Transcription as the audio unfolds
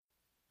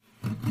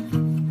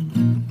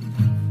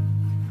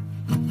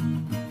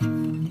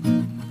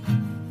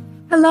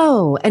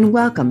Hello, and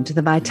welcome to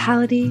the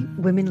Vitality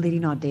Women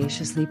Leading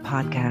Audaciously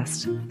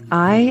podcast.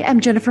 I am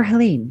Jennifer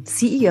Helene,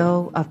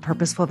 CEO of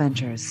Purposeful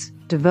Ventures,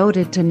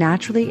 devoted to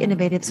naturally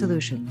innovative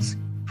solutions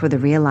for the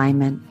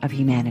realignment of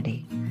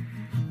humanity.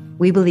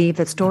 We believe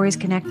that stories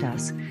connect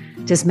us,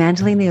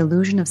 dismantling the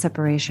illusion of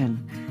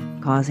separation,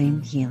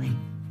 causing healing.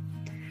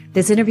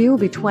 This interview will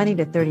be 20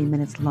 to 30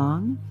 minutes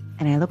long,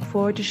 and I look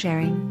forward to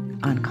sharing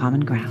on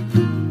common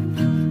ground.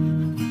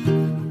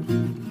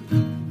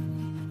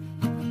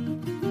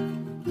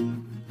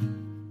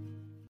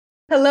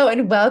 Hello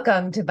and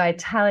welcome to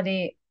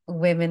Vitality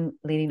Women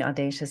Leading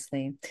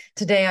Audaciously.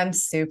 Today, I'm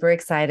super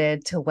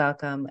excited to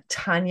welcome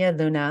Tanya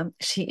Luna.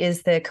 She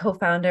is the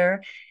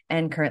co-founder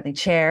and currently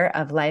chair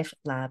of Life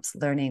Labs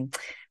Learning.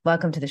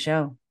 Welcome to the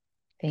show.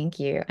 Thank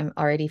you. I'm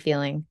already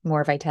feeling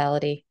more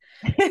vitality.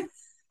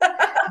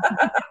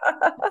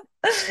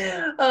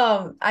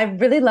 I'd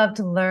really love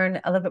to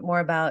learn a little bit more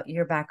about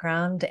your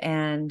background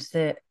and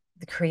the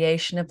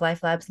creation of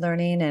Life Labs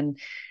Learning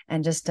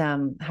and just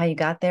how you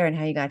got there and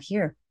how you got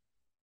here.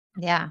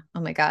 Yeah.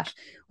 Oh my gosh.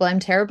 Well, I'm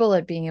terrible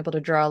at being able to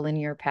draw a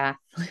linear path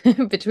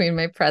between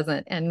my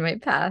present and my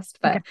past,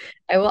 Okay.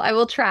 but I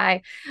will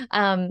try.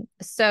 Background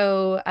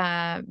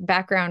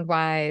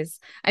wise,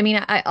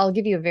 I'll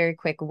give you a very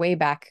quick way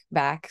back.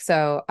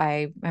 So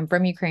I'm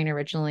from Ukraine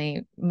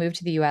originally, moved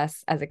to the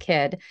US as a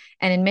kid.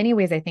 And in many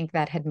ways, I think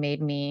that had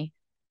made me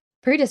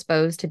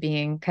predisposed to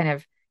being kind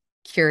of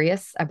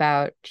curious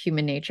about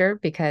human nature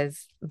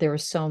because there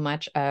was so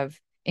much of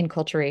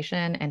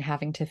enculturation and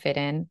having to fit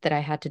in that I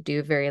had to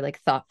do very like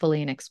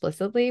thoughtfully and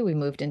explicitly. We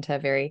moved into a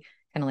very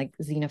kind of like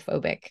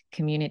xenophobic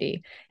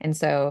community. And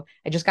so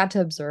I just got to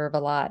observe a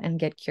lot and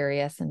get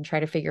curious and try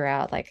to figure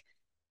out like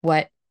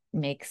what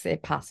makes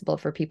it possible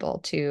for people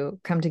to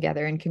come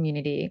together in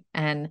community.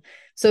 And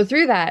so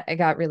through that, I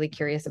got really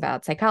curious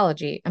about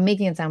psychology. I'm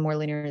making it sound more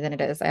linear than it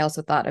is. I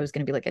also thought I was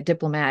going to be like a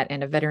diplomat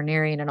and a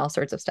veterinarian and all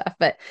sorts of stuff,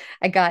 but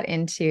I got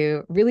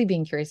into really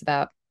being curious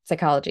about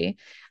psychology.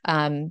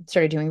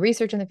 Started doing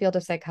research in the field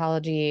of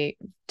psychology,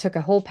 took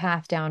a whole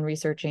path down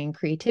researching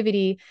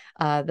creativity,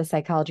 the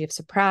psychology of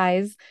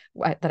surprise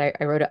that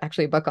I wrote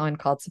actually a book on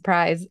called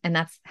Surprise. And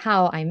that's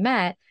how I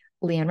met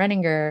Leanne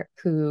Renninger,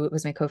 who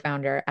was my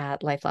co-founder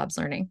at Life Labs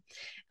Learning.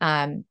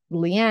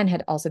 Leanne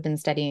had also been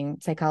studying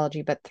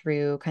psychology, but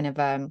through kind of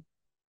a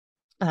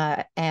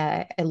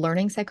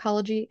learning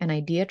psychology and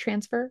idea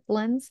transfer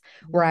lens,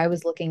 where I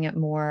was looking at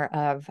more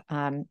of,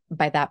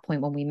 by that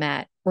point when we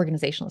met,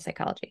 organizational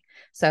psychology.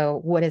 So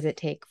what does it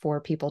take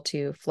for people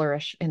to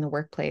flourish in the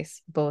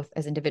workplace, both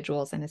as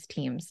individuals and as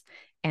teams,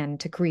 and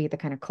to create the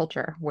kind of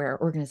culture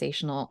where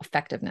organizational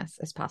effectiveness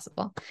is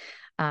possible?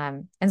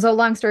 And so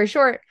long story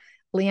short,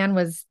 Leanne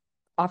was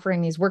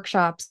offering these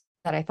workshops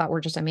that I thought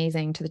were just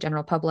amazing to the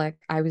general public.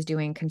 I was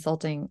doing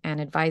consulting and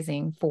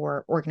advising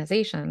for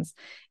organizations,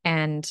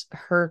 and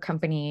her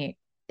company,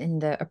 in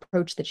the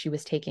approach that she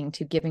was taking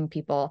to giving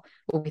people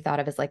what we thought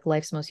of as like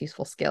life's most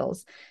useful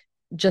skills,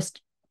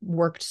 just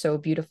worked so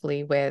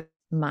beautifully with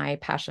my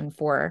passion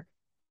for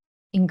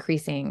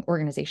increasing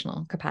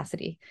organizational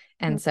capacity.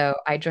 And so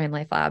I joined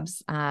Life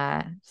Labs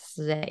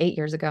 8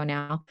 years ago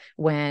now,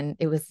 when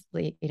it was,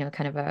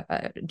 kind of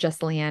a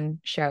just Leanne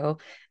show.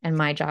 And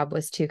my job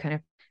was to kind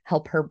of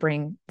help her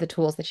bring the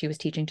tools that she was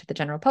teaching to the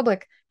general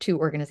public to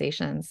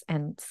organizations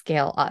and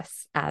scale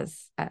us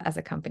as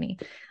a company.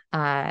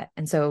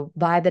 And so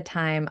by the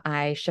time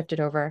I shifted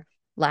over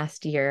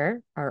last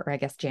year, or I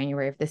guess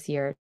January of this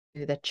year,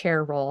 to the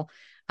chair role,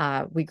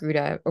 we grew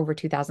to over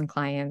 2,000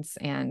 clients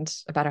and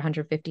about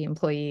 150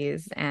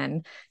 employees,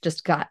 and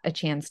just got a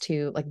chance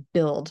to like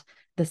build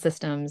the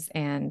systems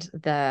and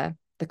the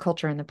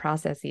culture and the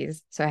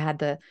processes. So I had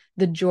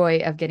the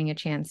joy of getting a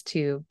chance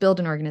to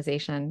build an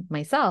organization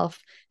myself.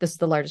 This is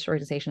the largest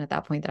organization at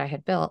that point that I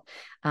had built,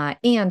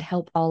 and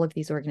help all of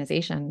these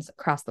organizations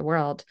across the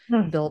world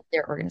build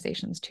their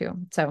organizations too.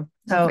 So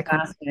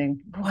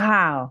Fascinating.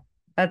 Wow.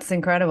 That's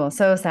incredible.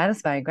 So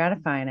satisfying,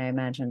 gratifying, I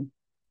imagine.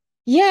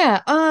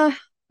 Yeah, I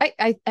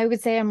would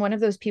say I'm one of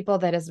those people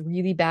that is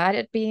really bad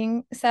at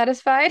being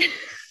satisfied.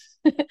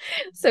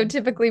 So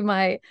typically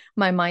my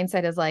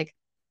mindset is like,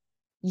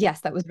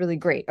 yes, that was really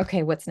great.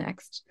 Okay, what's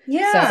next?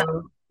 Yeah.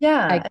 So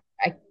Yeah.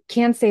 I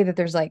can't say that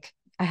there's like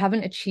I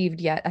haven't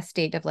achieved yet a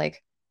state of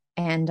like,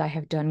 and I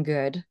have done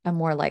good. I'm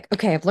more like,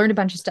 okay, I've learned a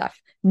bunch of stuff.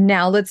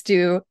 Now let's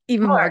do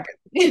even more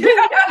good.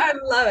 I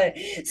love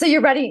it. So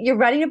you're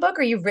writing a book,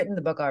 or you've written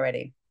the book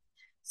already?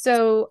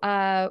 So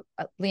Leanne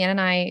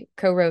and I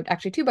co-wrote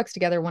actually two books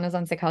together. One is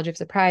on psychology of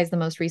surprise. The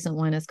most recent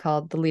one is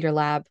called The Leader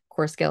Lab: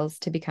 Core Skills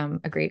to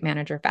Become a Great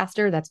Manager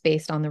Faster. That's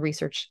based on the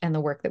research and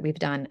the work that we've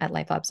done at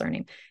Life Labs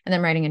Learning. And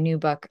then writing a new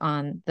book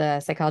on the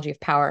psychology of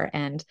power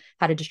and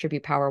how to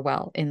distribute power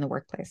well in the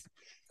workplace.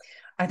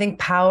 I think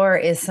power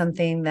is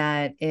something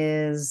that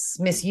is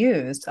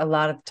misused a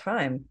lot of the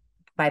time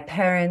by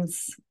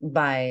parents,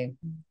 by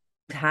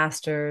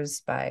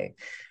pastors, by,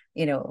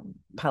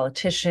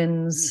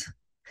 politicians.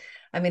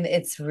 I mean,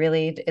 it's a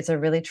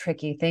really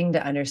tricky thing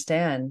to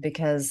understand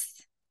because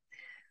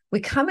we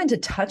come into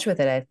touch with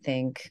it, I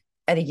think,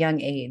 at a young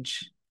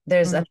age.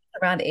 there's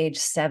around age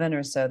 7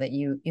 or so that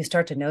you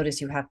start to notice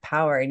you have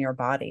power in your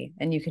body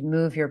and you can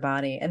move your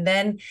body. And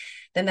then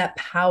that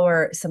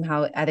power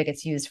somehow either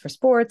gets used for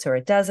sports or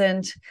it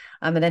doesn't.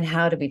 And then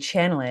how do we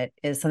channel it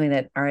is something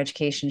that our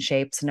education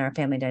shapes and our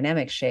family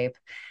dynamics shape.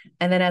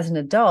 And then as an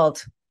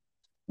adult,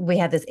 we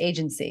have this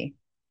agency.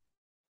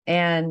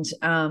 And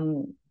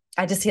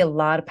I just see a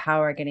lot of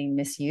power getting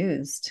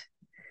misused.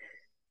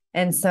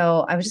 And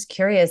so I was just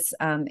curious,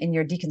 in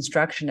your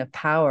deconstruction of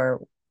power,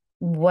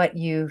 what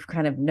you've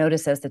kind of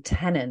noticed as the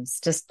tenets,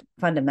 just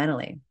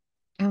fundamentally.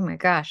 Oh my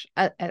gosh.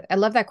 I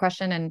love that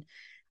question. And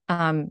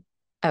um,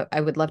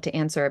 I would love to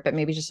answer it, but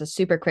maybe just a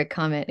super quick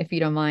comment, if you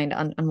don't mind,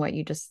 on what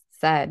you just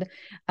said.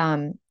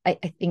 I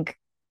think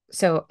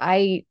so.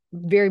 I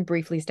very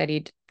briefly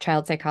studied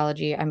child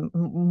psychology. I'm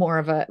more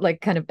of a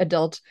like kind of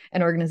adult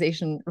and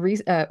organization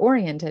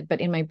oriented,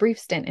 but in my brief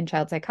stint in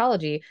child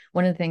psychology,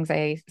 one of the things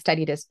I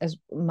studied as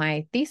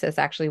my thesis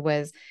actually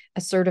was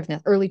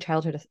assertiveness, early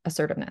childhood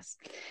assertiveness.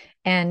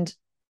 And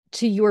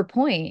to your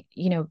point,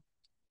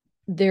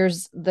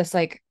 there's this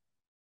like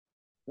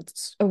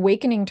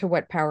awakening to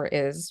what power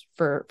is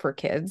for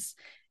kids,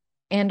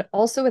 and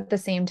also at the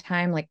same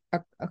time like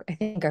I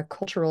think a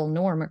cultural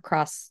norm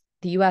across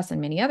the US and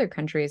many other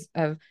countries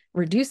of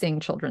reducing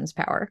children's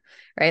power,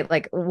 right?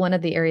 Like one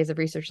of the areas of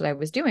research that I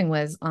was doing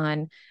was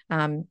on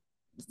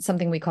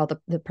something we call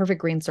the perfect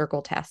green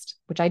circle test,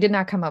 which I did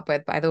not come up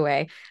with, by the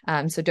way.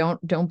 So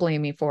don't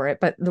blame me for it.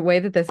 But the way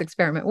that this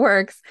experiment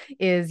works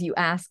is you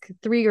ask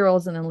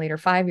 3-year-olds and then later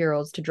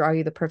 5-year-olds to draw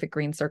you the perfect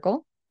green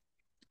circle.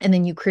 And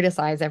then you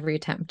criticize every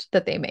attempt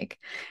that they make.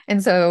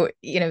 And so,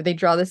 they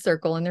draw this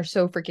circle and they're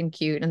so freaking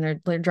cute and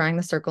they're drawing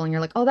the circle and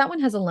you're like, oh, that one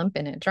has a lump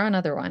in it. Draw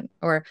another one.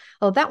 Or,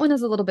 oh, that one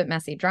is a little bit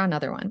messy. Draw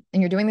another one.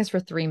 And you're doing this for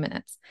 3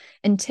 minutes.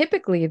 And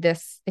typically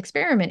this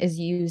experiment is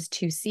used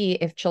to see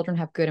if children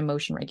have good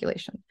emotion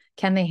regulation.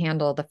 Can they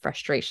handle the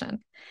frustration?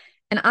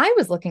 And I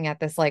was looking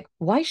at this like,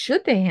 why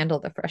should they handle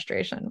the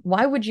frustration?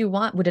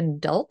 Would an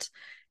adult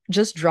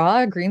just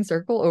draw a green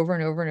circle over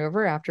and over and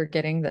over after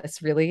getting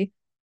this really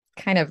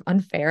kind of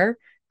unfair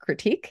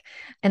critique?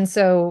 And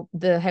so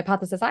the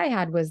hypothesis I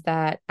had was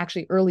that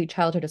actually early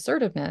childhood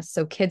assertiveness,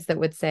 so kids that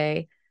would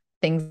say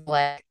things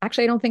like,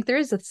 actually, I don't think there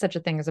is such a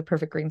thing as a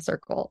perfect green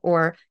circle,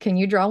 or can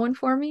you draw one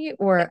for me?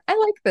 Or I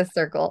like this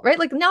circle, right?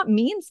 Like not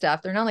mean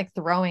stuff. They're not like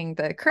throwing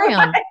the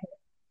crayon,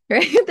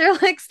 right? They're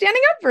like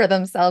standing up for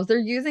themselves. They're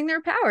using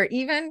their power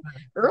even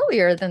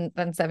earlier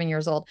than 7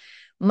 years old.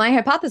 My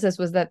hypothesis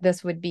was that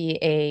this would be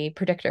a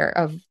predictor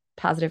of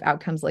positive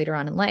outcomes later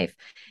on in life.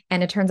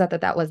 And it turns out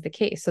that that was the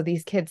case. So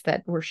these kids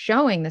that were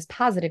showing this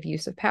positive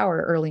use of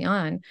power early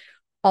on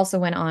also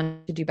went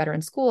on to do better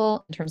in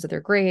school in terms of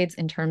their grades,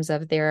 in terms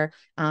of their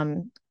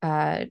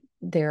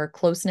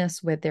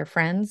closeness with their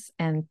friends,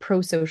 and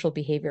pro-social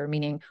behavior,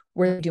 meaning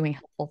we're doing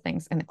helpful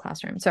things in the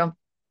classroom. So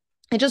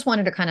I just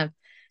wanted to kind of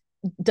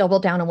double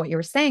down on what you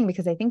were saying,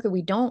 because I think that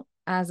we don't,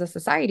 as a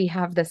society,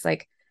 have this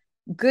like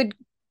good,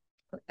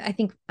 I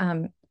think,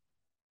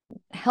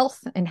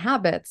 health and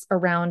habits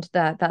around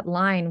that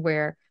line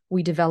where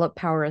we develop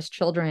power as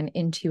children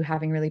into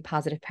having really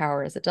positive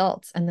power as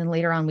adults. And then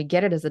later on, we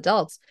get it as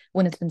adults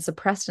when it's been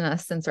suppressed in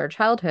us since our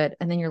childhood.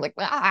 And then you're like,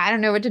 well, I don't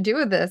know what to do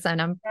with this.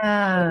 And I'm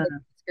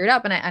screwed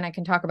up. And I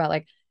can talk about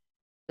like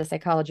the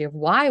psychology of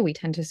why we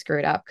tend to screw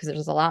it up, because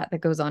there's a lot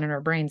that goes on in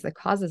our brains that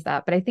causes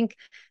that. But I think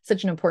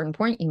such an important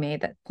point you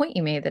made,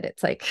 that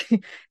it's like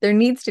there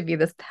needs to be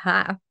this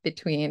path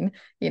between,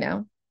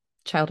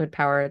 childhood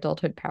power,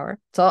 adulthood power.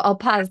 So I'll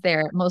pause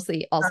there,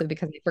 mostly also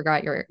because I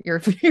forgot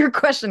your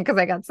question, because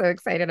I got so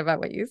excited about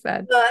what you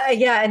said.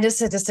 Yeah, and just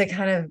to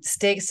kind of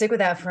stick with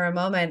that for a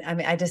moment. I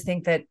mean, I just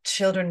think that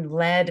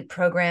children-led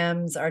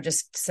programs are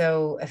just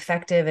so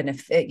effective, and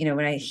if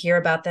when I hear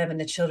about them and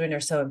the children are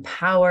so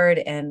empowered,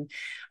 and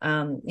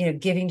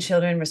giving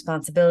children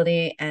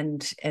responsibility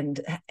and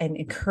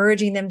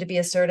encouraging them to be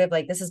assertive.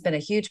 Like this has been a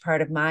huge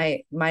part of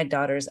my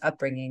daughter's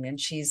upbringing, and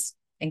she's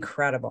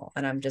incredible,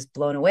 and I'm just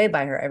blown away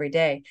by her every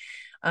day.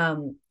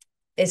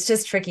 It's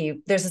just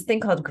tricky. There's this thing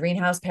called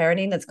greenhouse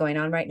parenting that's going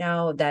on right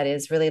now that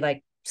is really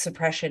like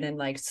suppression and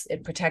like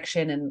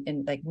protection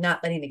and like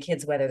not letting the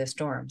kids weather the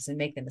storms and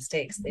make the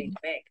mistakes they need to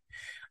make.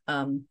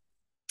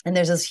 And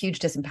there's this huge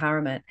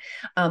disempowerment.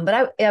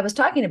 But I was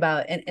talking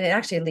about, and it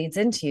actually leads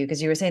into,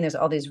 because you were saying there's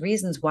all these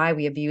reasons why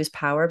we abuse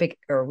power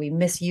or we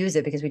misuse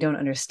it because we don't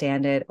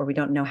understand it or we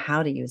don't know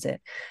how to use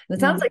it. And it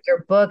sounds like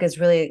your book is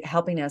really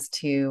helping us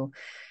to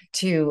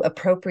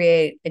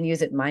appropriate and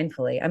use it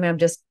mindfully. I mean, I'm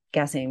just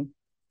guessing.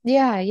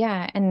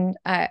 Yeah. And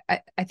I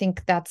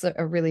think that's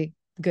a really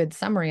good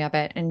summary of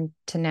it. And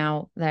to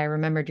now that I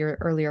remembered your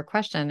earlier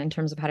question in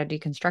terms of how to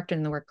deconstruct it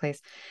in the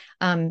workplace.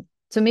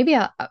 So maybe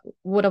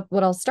what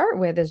I'll start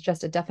with is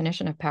just a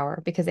definition of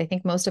power, because I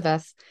think most of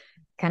us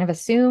kind of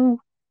assume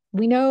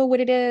we know what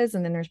it is.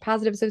 And then there's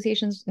positive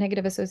associations,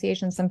 negative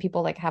associations. Some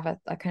people like have a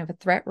kind of a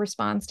threat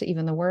response to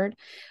even the word.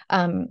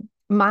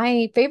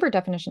 My favorite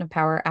definition of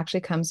power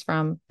actually comes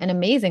from an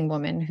amazing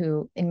woman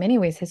who, in many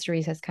ways,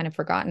 history has kind of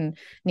forgotten,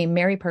 named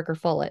Mary Parker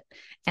Follett.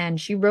 And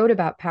she wrote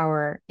about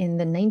power in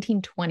the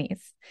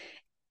 1920s.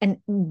 And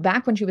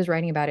back when she was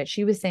writing about it,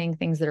 she was saying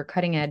things that are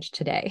cutting edge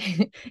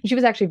today. She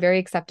was actually very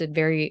accepted,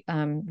 very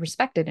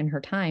respected in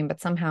her time,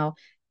 but somehow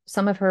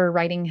some of her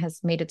writing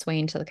has made its way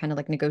into the kind of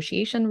like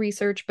negotiation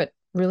research, but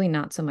really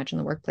not so much in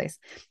the workplace.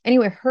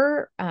 Anyway,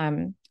 her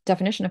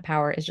definition of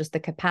power is just the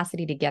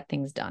capacity to get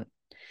things done.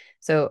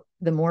 So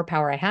the more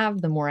power I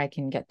have, the more I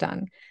can get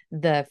done,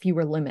 the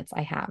fewer limits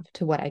I have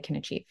to what I can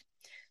achieve.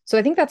 So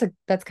I think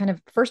that's kind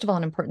of, first of all,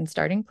 an important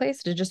starting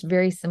place to just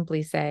very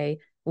simply say,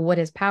 what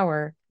is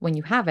power? When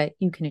you have it,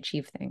 you can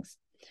achieve things.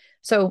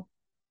 So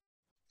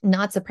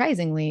not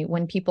surprisingly,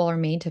 when people are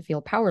made to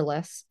feel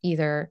powerless,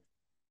 either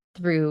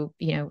through,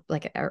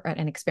 like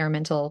an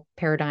experimental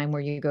paradigm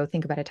where you go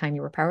think about a time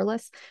you were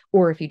powerless,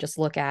 or if you just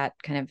look at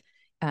kind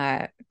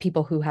of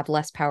people who have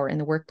less power in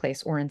the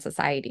workplace or in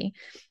society,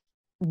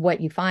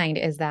 what you find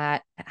is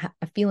that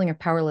a feeling of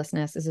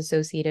powerlessness is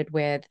associated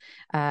with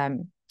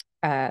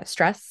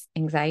stress,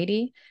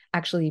 anxiety,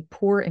 actually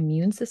poor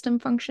immune system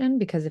function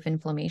because of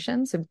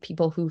inflammation. So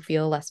people who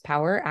feel less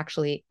power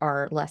actually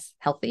are less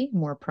healthy,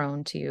 more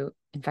prone to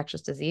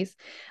infectious disease.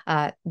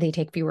 They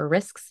take fewer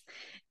risks,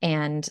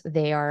 and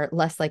they are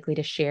less likely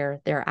to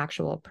share their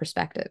actual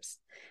perspectives.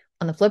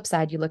 On the flip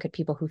side, you look at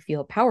people who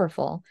feel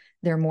powerful,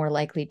 they're more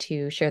likely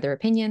to share their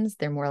opinions,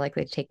 they're more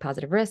likely to take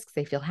positive risks,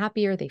 they feel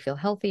happier, they feel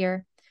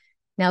healthier.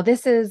 Now,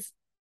 this is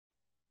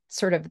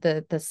sort of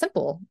the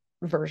simple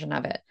version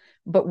of it,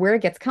 but where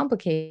it gets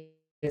complicated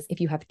is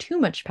if you have too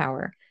much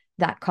power,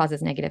 that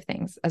causes negative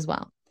things as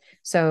well.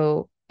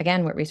 So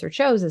again, what research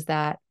shows is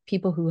that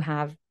people who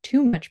have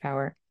too much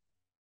power,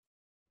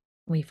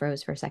 we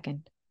froze for a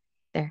second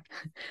there.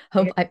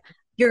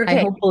 You're okay.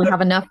 I hopefully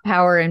have enough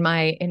power in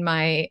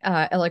my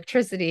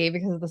electricity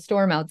because of the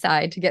storm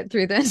outside to get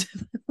through this.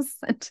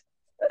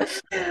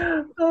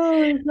 Oh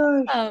my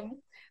gosh.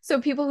 So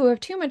people who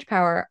have too much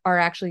power are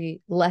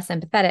actually less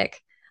empathetic,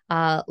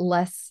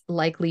 less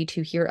likely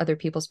to hear other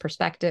people's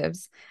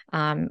perspectives,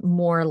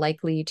 more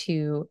likely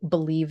to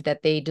believe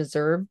that they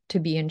deserve to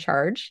be in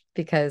charge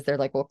because they're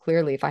like, well,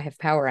 clearly, if I have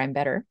power, I'm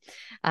better,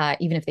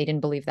 even if they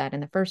didn't believe that in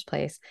the first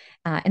place.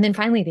 And then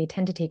finally, they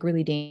tend to take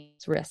really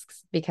dangerous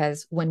risks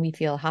because when we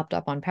feel hopped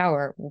up on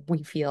power,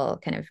 we feel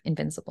kind of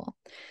invincible.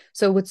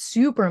 So what's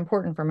super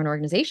important from an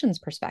organization's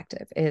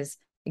perspective is,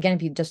 again,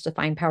 if you just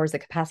define power as the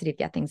capacity to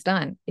get things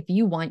done, if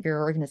you want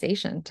your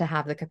organization to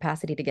have the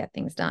capacity to get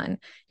things done,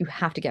 you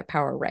have to get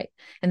power right.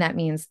 And that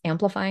means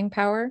amplifying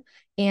power,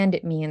 and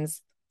it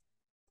means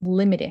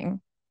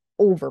limiting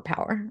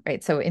overpower,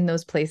 right? So in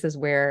those places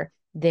where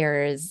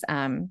there is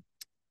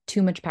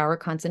too much power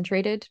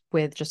concentrated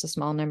with just a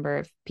small number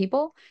of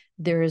people,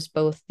 there is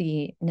both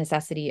the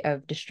necessity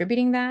of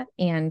distributing that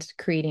and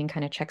creating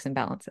kind of checks and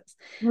balances.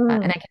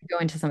 And I can go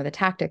into some of the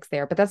tactics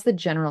there, but that's the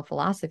general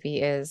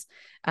philosophy is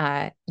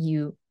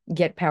you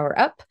get power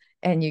up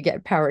and you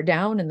get power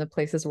down in the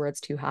places where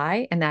it's too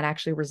high. And that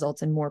actually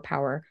results in more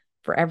power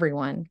for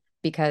everyone,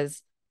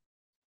 because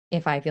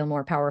if I feel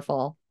more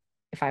powerful,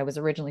 if I was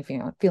originally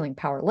feeling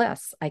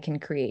powerless, I can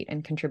create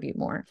and contribute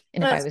more.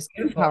 And if I was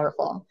too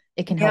powerful,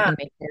 it can help me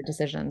make better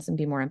decisions and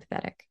be more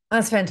empathetic.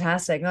 That's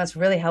fantastic. No, it's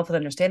really helpful to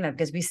understand that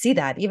because we see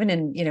that even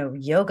in,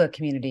 yoga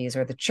communities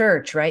or the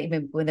church, right?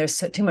 Even when there's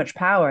too much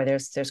power,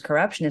 there's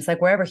corruption. It's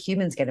like wherever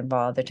humans get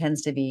involved, there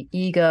tends to be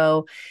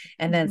ego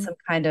and then some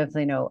kind of,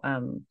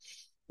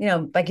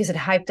 like you said,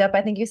 hyped up,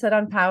 I think you said,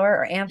 on power,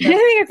 or amped up. I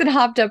think it's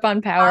hopped up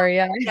on power.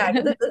 Yeah. Yeah.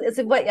 It's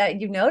what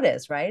you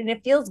notice, right? And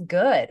it feels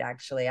good,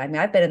 actually. I mean,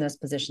 I've been in those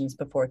positions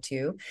before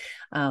too.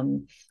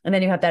 And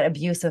then you have that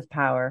abuse of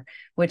power,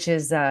 which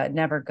is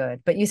never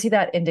good. But you see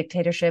that in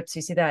dictatorships,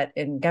 you see that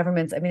in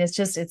governments. I mean,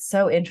 it's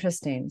so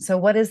interesting. So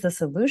what is the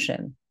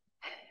solution?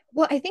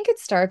 Well, I think it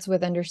starts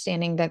with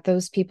understanding that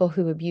those people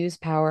who abuse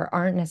power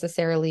aren't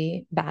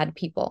necessarily bad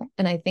people.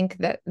 And I think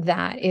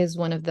that is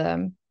one of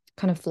the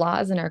kind of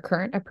flaws in our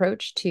current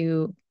approach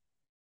to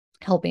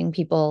helping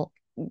people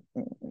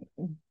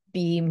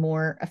be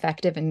more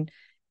effective and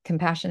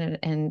compassionate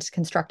and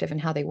constructive in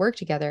how they work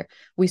together.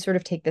 We sort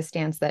of take the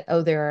stance that,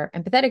 oh, there are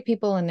empathetic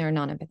people and there are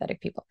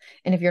non-empathetic people.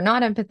 And if you're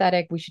not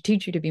empathetic, we should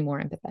teach you to be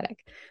more empathetic.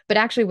 But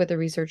actually what the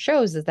research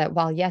shows is that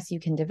while, yes, you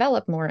can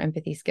develop more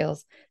empathy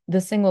skills, the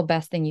single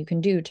best thing you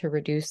can do to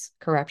reduce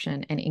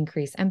corruption and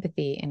increase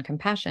empathy and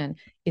compassion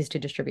is to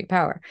distribute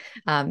power.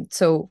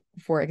 So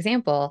for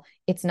example,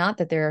 it's not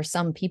that there are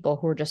some people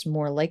who are just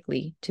more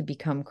likely to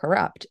become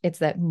corrupt. It's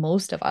that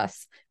most of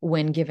us,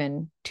 when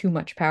given too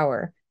much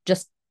power,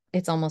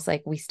 it's almost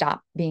like we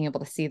stop being able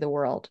to see the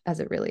world as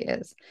it really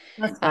is.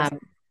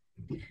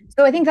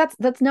 So I think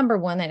that's number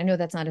one. I know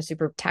that's not a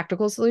super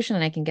tactical solution,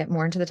 and I can get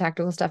more into the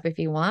tactical stuff if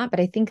you want, but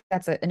I think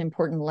that's an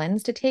important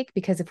lens to take,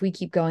 because if we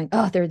keep going,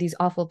 oh, there are these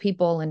awful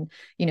people and,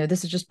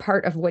 this is just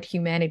part of what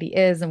humanity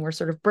is and we're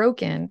sort of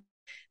broken,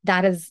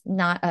 that is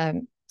not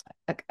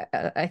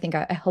I think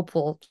a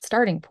helpful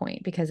starting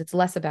point, because it's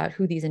less about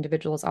who these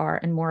individuals are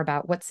and more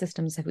about what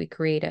systems have we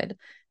created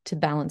to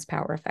balance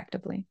power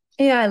effectively.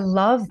 Yeah, I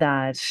love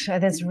that.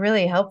 That's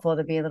really helpful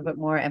to be a little bit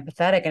more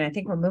empathetic. And I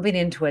think we're moving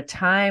into a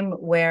time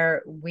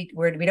where we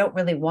don't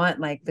really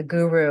want like the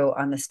guru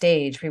on the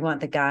stage. We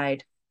want the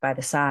guide. by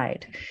the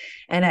side.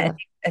 And I love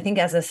I think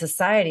as a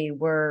society,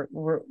 we're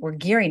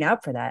gearing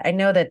up for that. I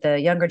know that the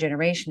younger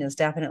generation is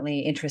definitely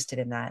interested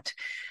in that.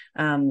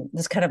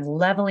 This kind of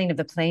leveling of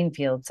the playing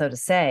field, so to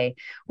say,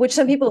 which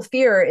some people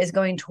fear is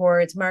going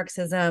towards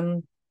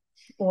Marxism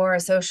or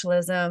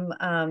socialism,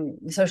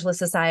 socialist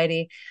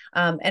society.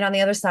 And on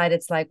the other side,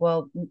 it's like,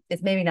 well,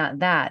 it's maybe not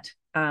that.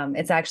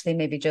 It's actually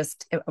maybe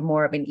just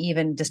more of an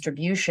even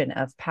distribution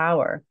of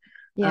power.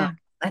 Uh, yeah.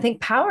 I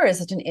think power is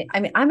such an, I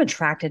mean, I'm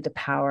attracted to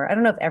power. I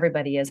don't know if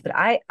everybody is, but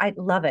I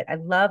love it. I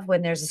love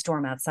when there's a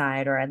storm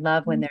outside, or I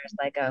love when there's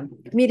like a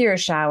meteor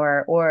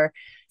shower or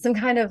some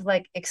kind of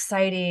like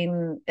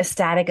exciting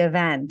ecstatic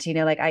event,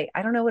 like I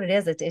don't know what it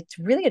is. It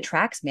really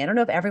attracts me. I don't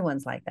know if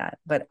everyone's like that,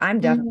 but I'm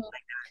definitely.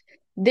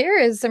 Mhm. There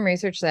is some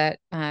research that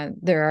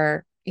there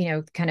are,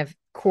 kind of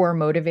core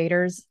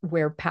motivators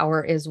where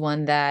power is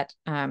one that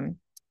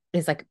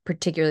is like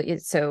particularly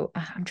so.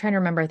 I'm trying to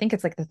remember. I think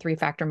it's like the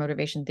three-factor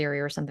motivation theory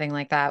or something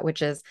like that,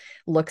 which is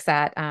looks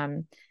at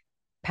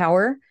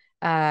power,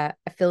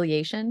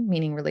 affiliation,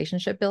 meaning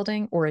relationship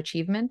building, or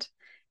achievement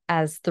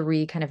as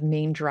three kind of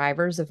main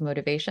drivers of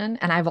motivation.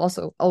 And I've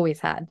also always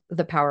had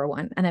the power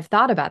one. And I've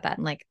thought about that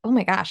and like, oh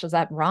my gosh, is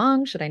that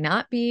wrong? Should I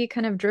not be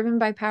kind of driven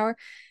by power?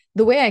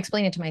 The way I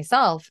explain it to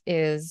myself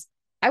is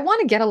I want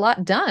to get a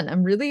lot done.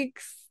 I'm really,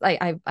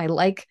 I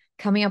like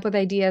coming up with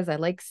ideas. I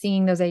like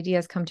seeing those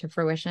ideas come to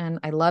fruition.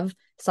 I love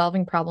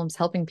solving problems,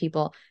 helping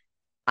people.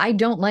 I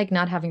don't like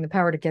not having the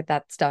power to get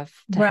that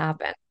stuff to Right.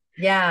 happen.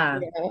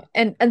 Yeah.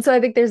 And so I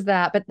think there's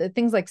that, but the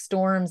things like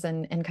storms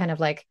and kind of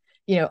like,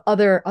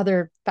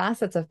 other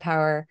facets of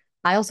power,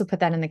 I also put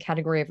that in the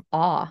category of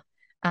awe,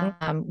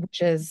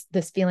 which is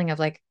this feeling of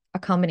like a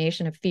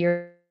combination of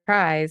fear,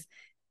 surprise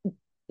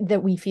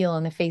that we feel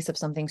in the face of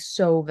something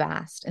so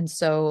vast and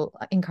so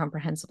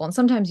incomprehensible. And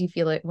sometimes you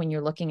feel it when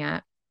you're looking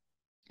at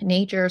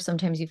nature.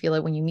 Sometimes you feel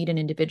it when you meet an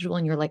individual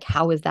and you're like,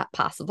 how is that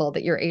possible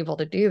that you're able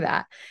to do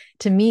that?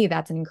 To me,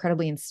 that's an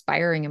incredibly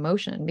inspiring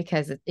emotion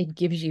because it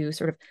gives you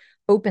sort of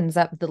opens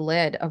up the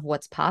lid of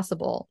what's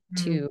possible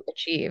Mm. to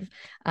achieve.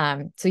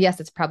 So yes,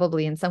 it's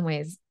probably in some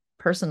ways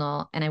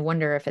personal. And I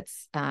wonder if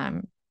it's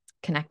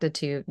connected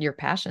to your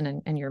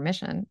passion and your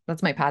mission.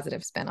 That's my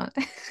positive spin on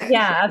it.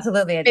 Yeah,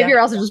 absolutely. It Maybe you're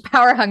definitely. also just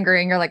power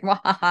hungry and you're like, well,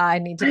 I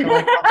need to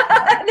collect all the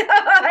power. No,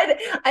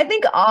 I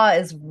think awe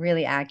is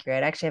really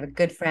accurate. I actually have a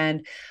good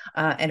friend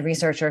and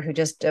researcher who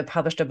just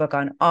published a book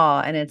on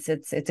awe, and it's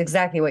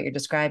exactly what you're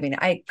describing.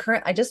 I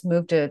just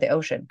moved to the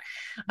ocean,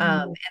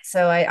 Mm, and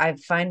so I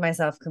find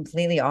myself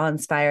completely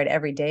awe-inspired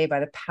every day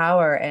by the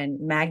power and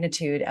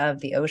magnitude of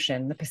the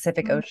ocean, the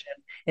Pacific mm. Ocean.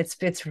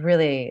 It's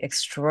really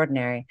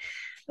extraordinary.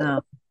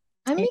 Um,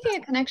 I'm yeah.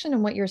 making a connection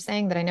in what you're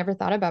saying that I never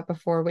thought about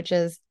before, which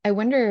is I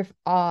wonder if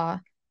awe,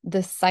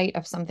 the sight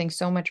of something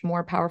so much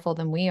more powerful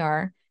than we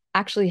are,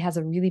 actually has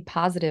a really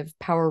positive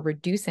power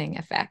reducing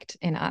effect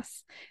in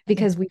us I think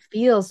because we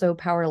feel so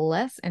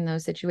powerless in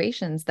those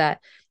situations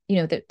that,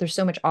 that there's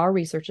so much awe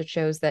research that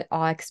shows that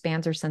awe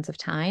expands our sense of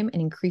time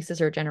and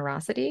increases our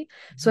generosity.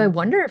 So I Mhm.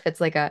 wonder if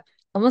it's like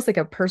almost like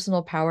a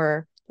personal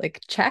power, like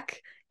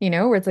check,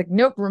 where it's like,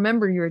 nope,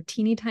 remember you're a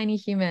teeny tiny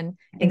human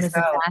I in think this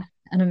so. vast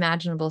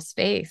unimaginable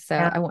space. So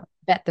Yeah. I want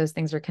bet those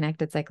things are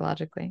connected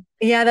psychologically.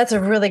 Yeah, that's a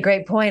really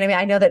great point. I mean,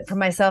 I know that for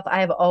myself, I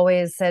have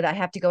always said I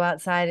have to go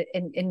outside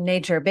in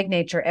nature, big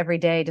nature every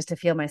day just to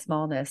feel my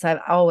smallness.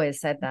 I've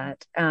always said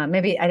that.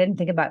 Maybe I didn't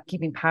think about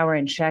keeping power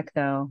in check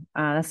though.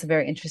 That's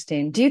very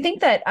interesting. Do you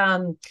think that,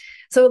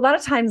 so a lot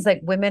of times like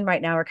women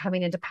right now are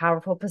coming into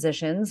powerful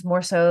positions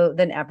more so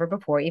than ever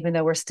before, even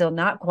though we're still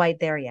not quite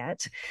there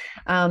yet.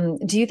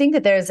 Do you think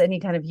that there's any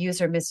kind of use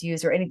or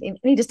misuse or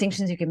any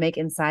distinctions you can make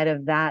inside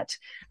of that?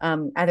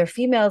 Either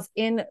females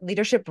in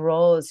leadership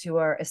roles who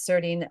are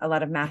asserting a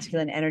lot of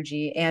masculine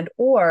energy and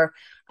or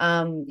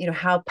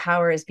how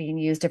power is being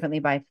used differently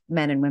by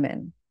men and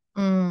women.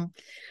 Mm.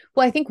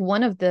 Well, I think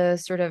one of the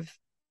sort of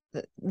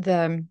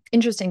the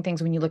interesting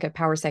things when you look at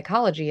power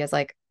psychology is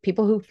like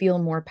people who feel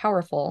more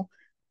powerful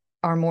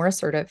are more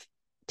assertive,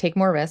 take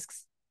more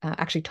risks,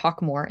 actually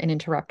talk more and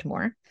interrupt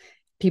more.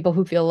 People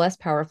who feel less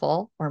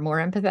powerful are more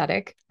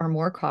empathetic, are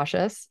more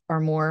cautious,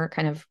 are more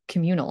kind of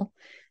communal.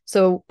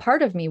 So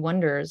part of me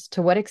wonders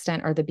to what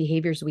extent are the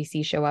behaviors we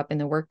see show up in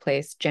the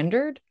workplace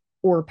gendered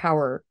or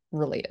power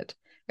related?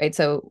 Right.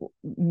 So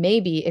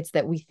maybe it's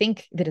that we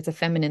think that it's a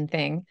feminine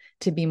thing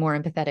to be more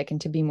empathetic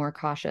and to be more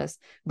cautious,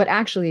 but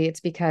actually it's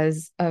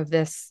because of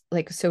this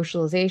like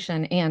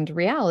socialization and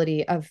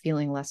reality of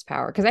feeling less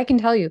power. Because I can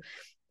tell you,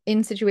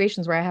 in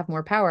situations where I have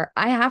more power,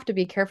 I have to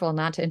be careful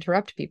not to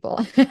interrupt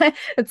people.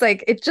 It's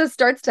like it just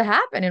starts to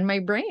happen in my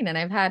brain. And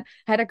I've had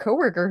a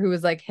coworker who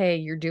was like, "Hey,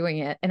 you're doing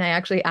it," and I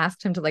actually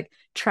asked him to like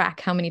track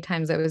how many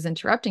times I was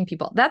interrupting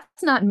people. That's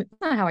not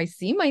how I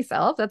see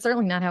myself. That's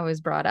certainly not how I was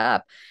brought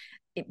up.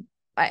 It,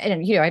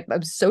 and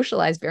I'm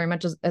socialized very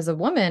much as a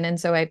woman, and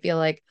so I feel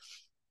like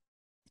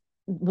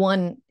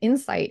one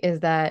insight is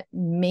that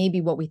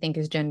maybe what we think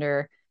is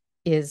gender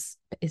is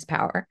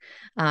power.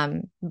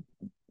 Um,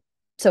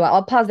 so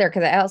I'll pause there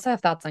because I also have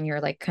thoughts on your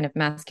like kind of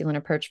masculine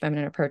approach,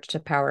 feminine approach to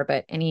power.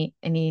 But any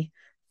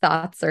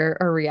thoughts or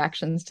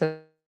reactions to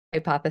the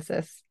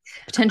hypothesis,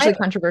 potentially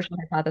controversial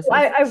hypothesis?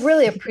 I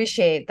really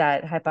appreciate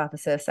that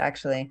hypothesis,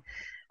 actually,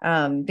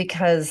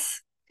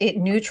 because it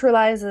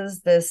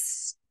neutralizes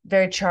this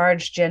very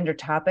charged gender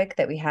topic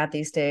that we have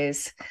these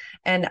days.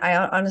 And I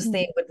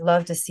honestly would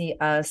love to see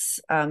us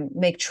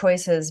make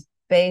choices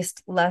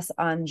based less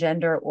on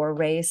gender or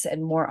race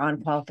and more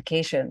on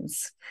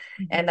qualifications.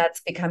 And that's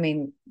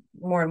becoming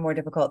more and more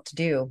difficult to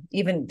do.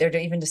 Even they're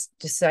even just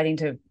deciding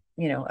to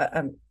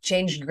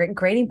change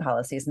grading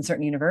policies in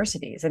certain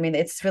universities. I mean,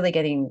 it's really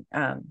getting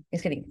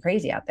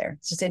crazy out there.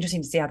 It's just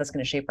interesting to see how that's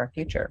going to shape our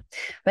future.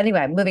 But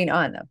anyway, moving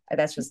on though.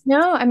 That's just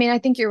No, I mean, I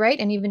think you're right.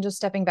 And even just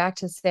stepping back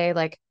to say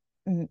like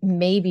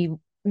maybe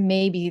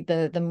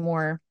the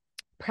more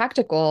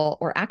practical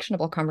or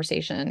actionable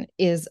conversation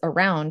is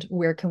around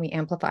where can we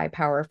amplify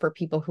power for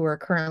people who are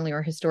currently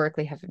or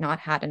historically have not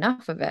had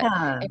enough of it,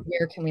 and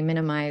where can we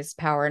minimize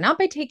power, not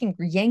by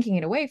yanking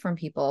it away from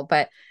people,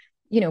 but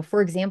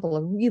for example,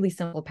 a really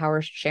simple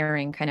power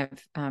sharing kind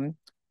of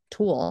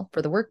tool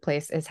for the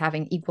workplace is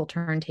having equal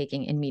turn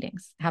taking in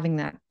meetings, having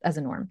that as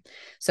a norm.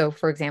 So,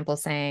 for example,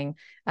 saying,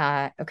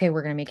 okay,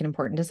 we're going to make an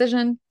important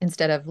decision.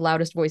 Instead of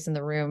loudest voice in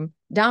the room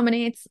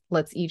dominates,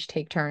 let's each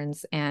take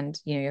turns, and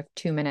you have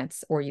 2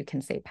 minutes, or you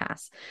can say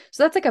pass.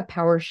 So that's like a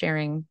power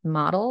sharing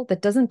model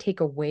that doesn't take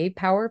away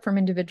power from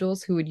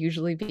individuals who would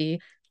usually be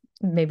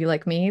maybe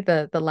like me,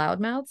 the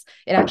loudmouths.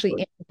 It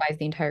actually amplifies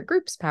the entire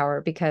group's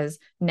power, because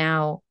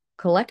now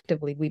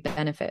collectively we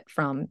benefit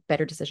from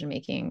better decision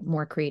making,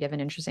 more creative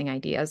and interesting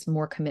ideas,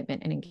 more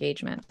commitment and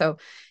engagement. So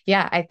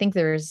yeah, I think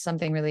there's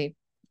something really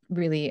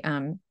really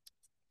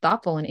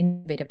thoughtful and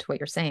innovative to what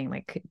you're saying.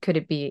 Like, could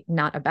it be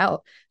not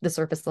about the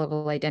surface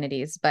level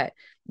identities, but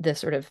the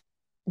sort of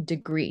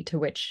degree to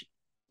which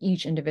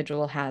each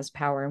individual has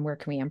power, and where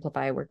can we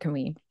amplify, where can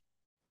we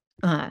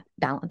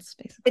balance,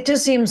 basically? It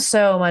just seems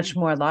so much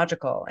more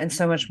logical and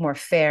so much more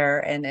fair,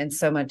 and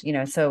so much,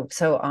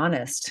 so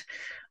honest.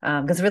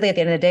 Because really, at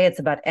the end of the day, it's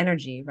about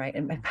energy, right?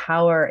 And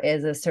power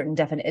is a certain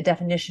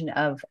definition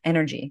of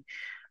energy.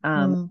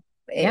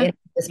 Yeah,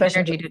 Especially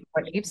energy to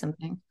achieve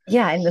something.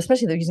 Yeah, and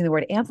especially using the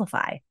word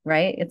amplify,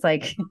 right? It's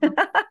like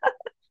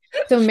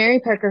So Mary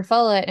Parker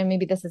Follett, and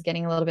maybe this is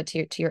getting a little bit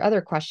to your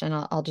other question.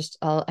 I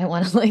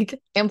want to like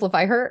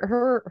amplify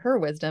her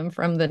wisdom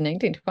from the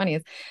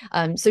 1920s.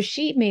 So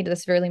she made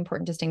this really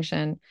important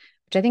distinction,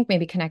 which I think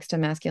maybe connects to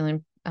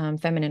masculine,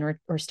 feminine, or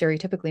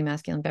stereotypically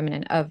masculine,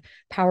 feminine, of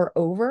power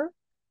over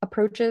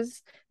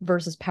approaches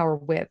versus power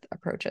with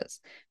approaches.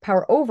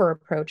 Power over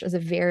approach is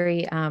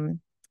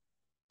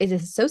is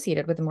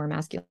associated with a more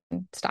masculine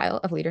style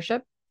of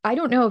leadership. I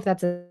don't know if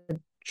that's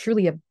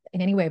truly in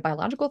any way a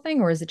biological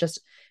thing, or is it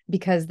just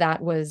because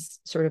that was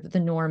sort of the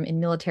norm in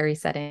military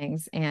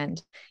settings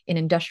and in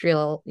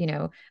industrial,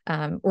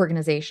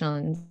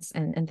 organizations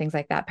and things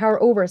like that.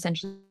 Power over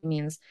essentially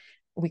means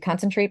we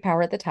concentrate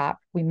power at the top,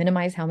 we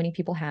minimize how many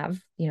people have,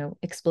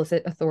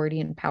 explicit authority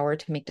and power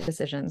to make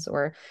decisions,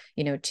 or,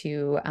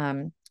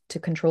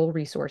 to control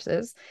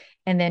resources.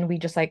 And then we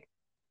just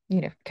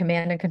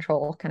command and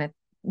control, kind of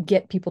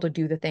get people to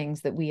do the things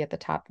that we at the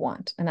top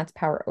want. And that's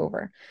power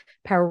over.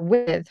 Power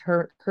with,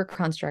 her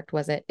construct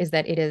is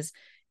that it is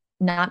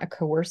not a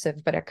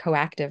coercive, but a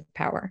coactive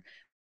power,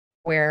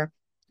 where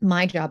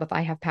my job, if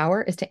I have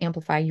power, is to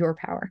amplify your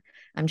power.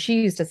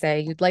 She used to say,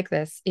 you'd like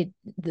this,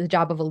 the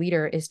job of a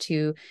leader is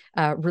to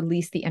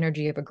release the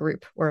energy of a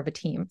group or of a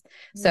team.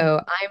 So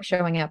I'm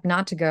showing up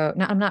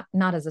I'm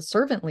not as a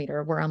servant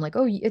leader where I'm like,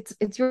 oh,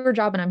 it's your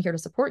job and I'm here to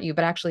support you,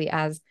 but actually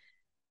as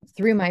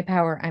through my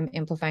power, I'm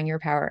amplifying your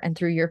power, and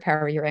through your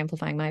power, you're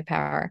amplifying my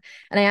power.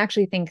 And I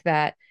actually think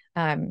that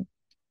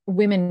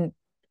women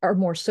are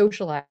more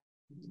socialized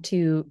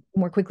to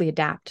more quickly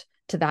adapt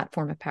to that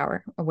form of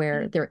power,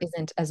 where there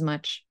isn't as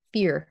much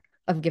fear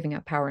of giving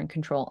up power and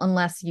control,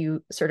 unless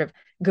you sort of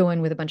go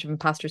in with a bunch of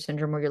imposter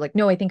syndrome where you're like,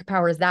 no, I think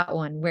power is that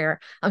one where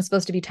I'm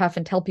supposed to be tough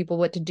and tell people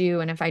what to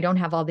do. And if I don't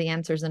have all the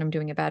answers, then I'm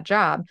doing a bad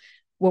job.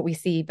 What we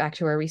see, back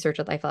to our research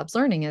at Life Labs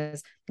Learning,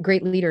 is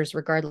great leaders,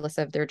 regardless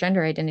of their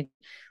gender identity,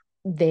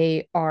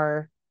 they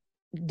are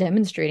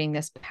demonstrating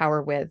this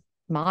power with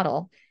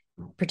model.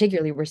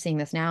 Particularly, we're seeing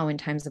this now in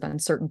times of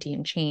uncertainty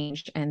and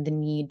change, and the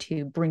need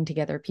to bring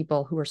together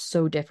people who are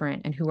so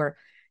different and who are,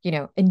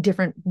 in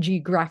different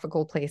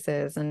geographical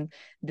places. And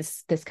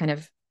this kind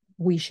of,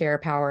 we share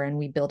power and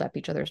we build up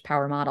each other's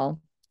power model.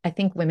 I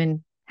think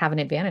women have an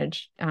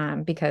advantage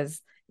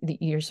because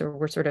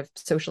we're sort of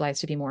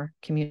socialized to be more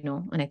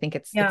communal, and I think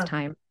it's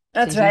time.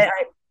 That's right.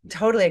 I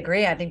totally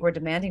agree. I think we're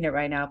demanding it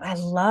right now. I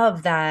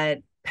love that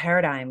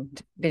paradigm,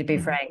 to be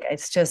frank.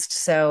 It's just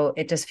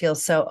it just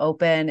feels so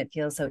open. It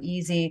feels so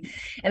easy.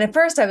 And at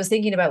first I was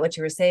thinking about what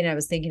you were saying. I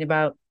was thinking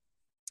about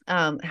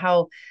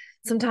how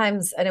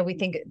sometimes, I know we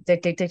think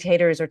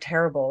dictators are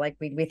terrible. Like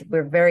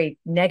we're very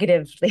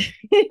negative.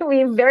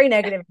 We're very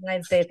negative in the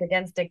United States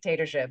against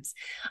dictatorships.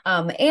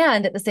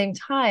 And at the same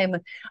time,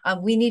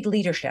 we need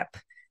leadership.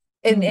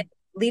 And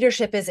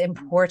leadership is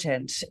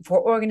important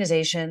for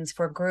organizations,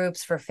 for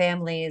groups, for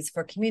families,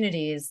 for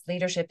communities.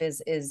 Leadership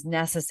is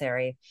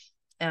necessary.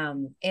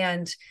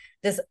 And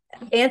this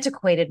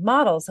antiquated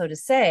model, so to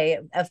say,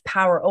 of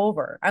power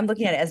over. I'm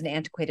looking at it as an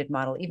antiquated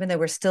model, even though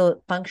we're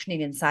still functioning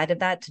inside of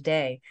that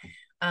today.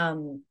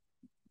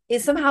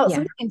 Is somehow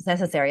sometimes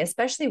necessary,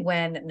 especially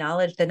when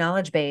the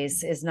knowledge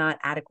base is not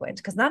adequate,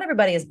 because not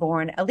everybody is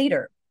born a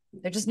leader.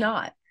 They're just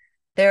not.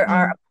 There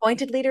are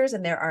appointed leaders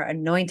and there are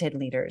anointed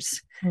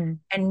leaders, and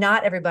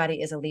not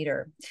everybody is a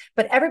leader,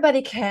 but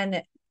everybody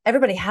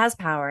has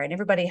power, and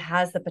everybody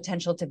has the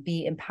potential to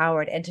be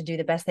empowered and to do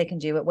the best they can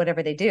do at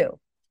whatever they do.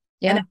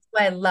 Yeah. And that's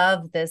why I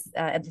love this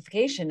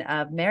amplification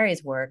of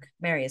Mary's work.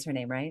 Mary is her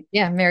name, right?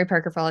 Yeah. Mary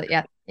Parker Follett.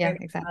 Yeah. Yeah,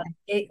 exactly.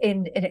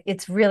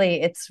 It's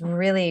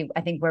really,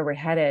 I think, where we're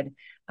headed.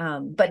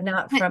 But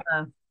not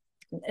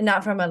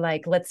from a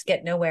like, let's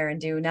get nowhere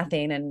and do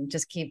nothing and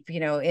just keep,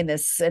 in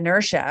this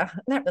inertia.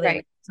 Not really,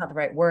 right. It's not the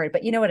right word,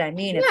 but you know what I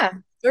mean? It's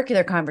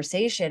circular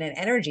conversation and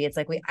energy. It's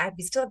like we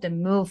still have to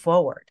move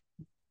forward.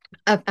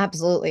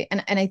 Absolutely.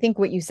 And I think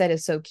what you said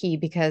is so key,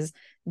 because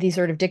the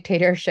sort of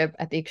dictatorship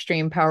at the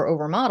extreme power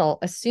over model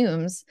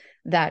assumes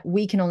that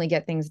we can only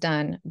get things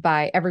done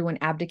by everyone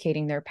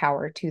abdicating their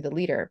power to the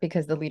leader,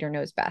 because the leader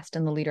knows best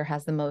and the leader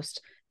has the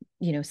most,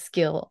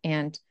 skill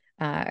and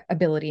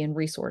ability and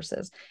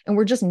resources. And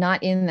we're just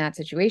not in that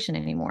situation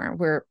anymore.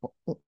 We're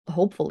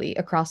hopefully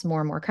across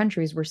more and more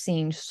countries, we're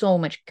seeing so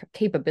much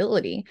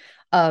capability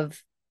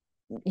of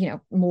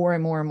more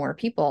and more and more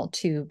people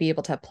to be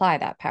able to apply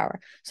that power.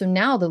 So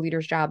now the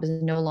leader's job is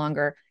no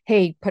longer,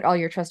 hey, put all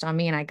your trust on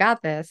me and I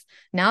got this.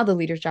 Now the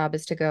leader's job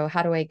is to go,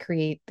 how do I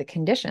create the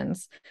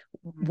conditions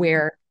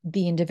where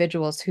the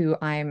individuals who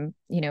I'm,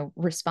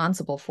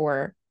 responsible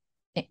for,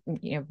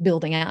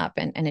 building up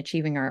and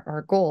achieving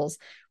our goals,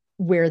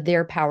 where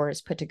their power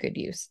is put to good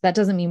use. That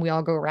doesn't mean we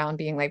all go around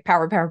being like,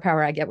 power, power,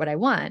 power, I get what I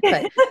want.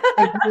 But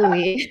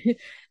really,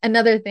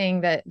 another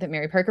thing that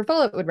Mary Parker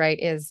Follett would write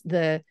is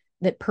that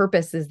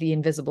purpose is the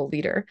invisible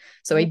leader.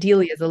 So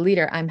ideally, as a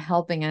leader, I'm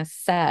helping us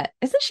set.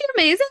 Isn't she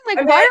amazing?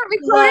 Like, why aren't we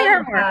quoting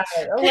her more?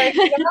 Oh my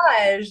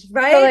gosh,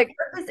 right? So, like,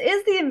 purpose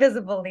is the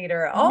invisible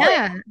leader.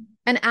 Yeah.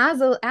 And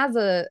as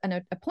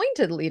an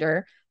appointed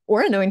leader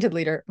or anointed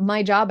leader,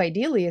 my job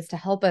ideally is to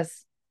help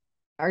us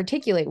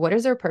articulate what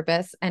is our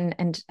purpose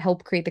and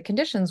help create the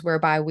conditions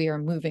whereby we are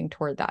moving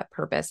toward that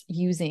purpose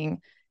using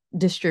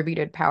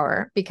distributed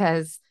power,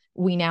 because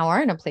we now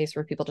are in a place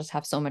where people just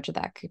have so much of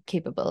that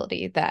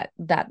capability that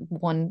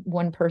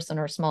one person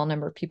or small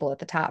number of people at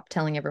the top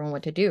telling everyone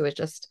what to do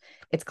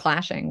it's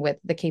clashing with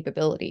the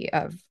capability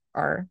of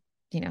our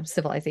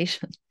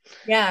civilization.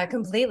 Yeah,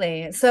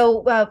 completely.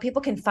 So people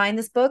can find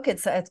this book.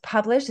 It's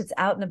published. It's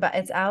out and about.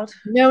 It's out.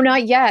 No,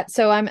 not yet.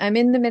 So I'm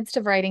in the midst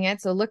of writing it.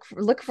 So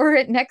look for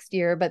it next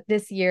year. But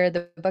this year,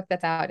 the book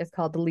that's out is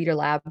called The Leader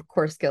Lab: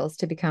 Core Skills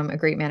to Become a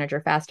Great Manager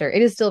Faster.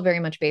 It is still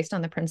very much based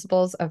on the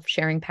principles of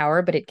sharing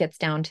power, but it gets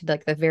down to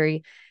like the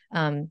very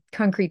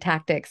concrete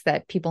tactics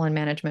that people in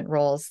management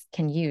roles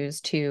can use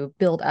to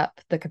build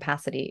up the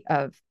capacity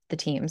of the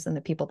teams and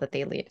the people that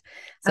they lead.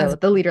 So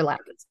the Leader Lab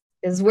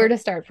is where to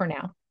start for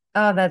now.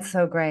 Oh, that's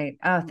so great.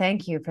 Oh,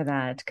 thank you for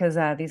that. Because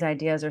these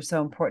ideas are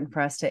so important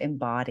for us to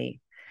embody.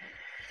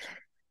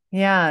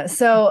 Yeah.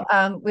 So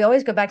we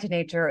always go back to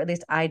nature, or at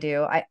least I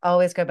do. I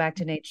always go back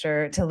to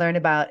nature to learn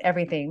about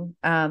everything,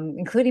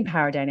 including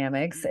power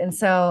dynamics. And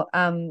so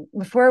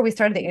before we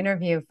started the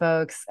interview,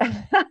 folks,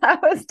 I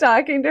was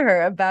talking to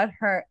her about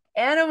her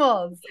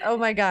animals. Oh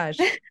my gosh.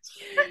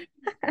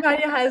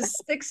 Tanya has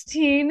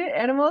 16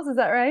 animals. Is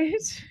that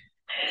right?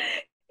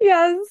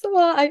 Yes.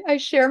 Well, I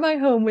share my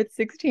home with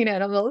 16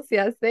 animals.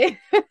 Yes,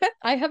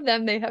 I have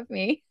them, they have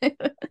me. Okay.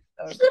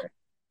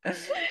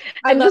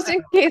 And just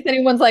in case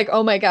anyone's like,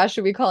 oh my gosh,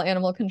 should we call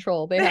animal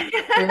control? They're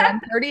on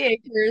 30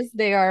 acres.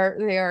 They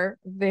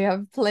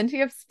have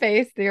plenty of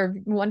space. They are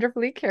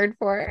wonderfully cared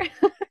for.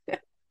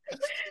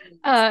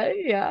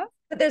 Yeah.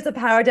 But there's a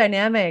power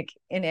dynamic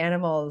in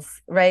animals,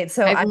 right?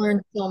 So I've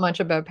learned so much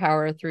about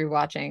power through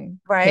watching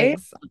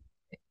pigs.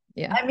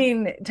 Yeah. I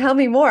mean, tell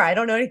me more. I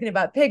don't know anything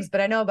about pigs, but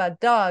I know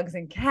about dogs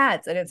and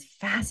cats, and it's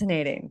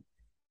fascinating.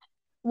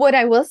 What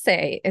I will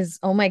say is,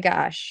 oh my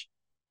gosh,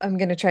 I'm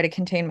going to try to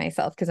contain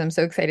myself because I'm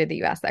so excited that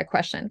you asked that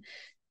question.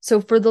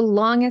 So for the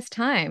longest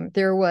time,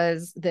 there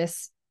was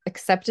this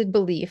accepted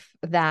belief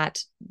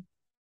that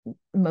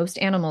most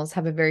animals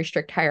have a very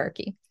strict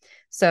hierarchy.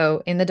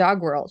 So in the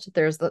dog world,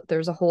 there's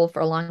a whole,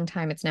 for a long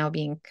time, it's now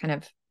being kind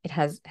of, it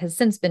has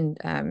since been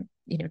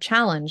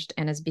challenged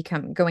and has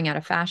become going out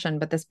of fashion,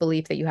 but this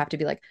belief that you have to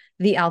be like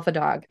the alpha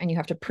dog and you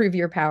have to prove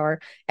your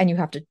power and you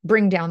have to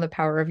bring down the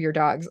power of your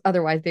dogs,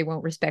 otherwise they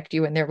won't respect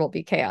you and there will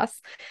be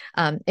chaos.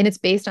 And it's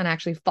based on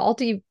actually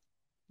faulty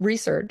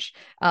research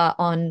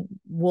on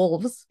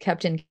wolves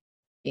kept in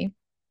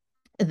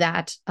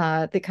that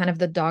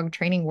the dog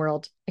training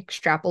world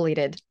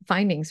extrapolated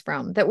findings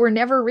from that were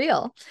never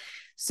real.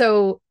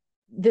 So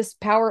this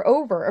power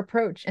over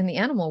approach in the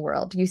animal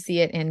world, you see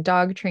it in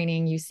dog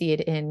training, you see it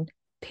in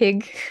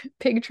pig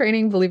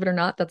training, believe it or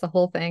not, that's a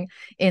whole thing.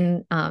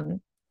 In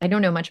I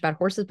don't know much about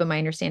horses, but my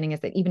understanding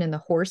is that even in the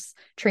horse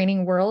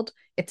training world,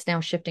 it's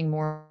now shifting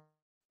more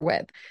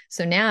with.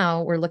 So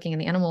now we're looking in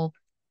the animal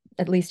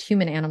at least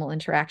human animal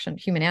interaction,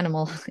 human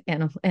animal,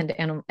 animal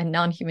and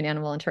non-human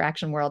animal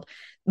interaction world,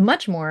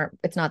 much more,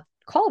 it's not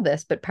called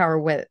this, but power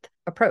width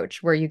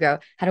approach, where you go,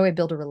 how do I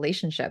build a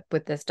relationship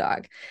with this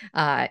dog?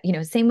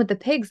 Same with the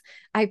pigs.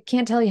 I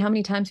can't tell you how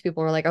many times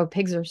people were like, oh,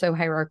 pigs are so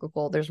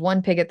hierarchical. There's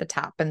one pig at the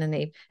top, and then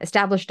they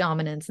establish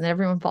dominance, and then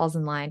everyone falls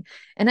in line.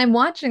 And I'm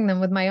watching them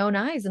with my own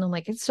eyes, and I'm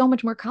like, it's so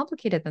much more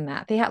complicated than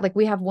that.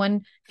 We have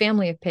one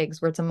family of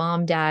pigs where it's a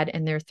mom, dad,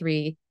 and their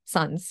three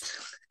sons.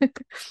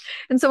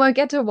 And so I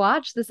get to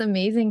watch this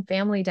amazing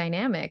family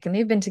dynamic, and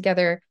they've been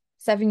together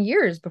 7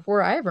 years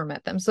before I ever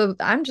met them. So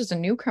I'm just a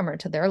newcomer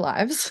to their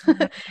lives.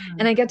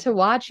 And I get to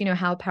watch,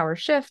 how power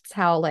shifts,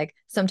 how like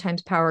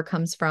sometimes power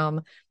comes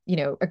from,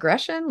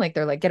 aggression, like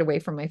they're like, get away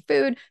from my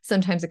food.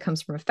 Sometimes it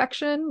comes from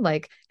affection,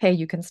 like, hey,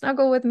 you can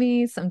snuggle with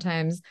me.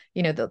 Sometimes,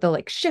 they'll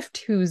like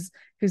shift who's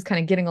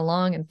kind of getting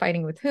along and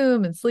fighting with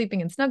whom and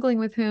sleeping and snuggling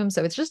with whom.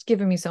 So it's just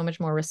given me so much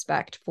more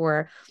respect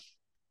for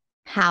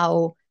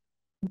how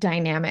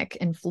dynamic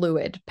and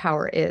fluid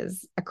power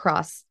is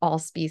across all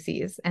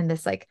species. And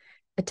this like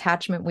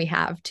attachment we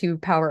have to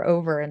power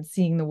over and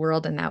seeing the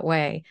world in that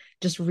way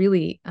just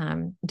really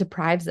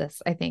deprives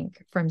us, I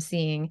think, from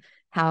seeing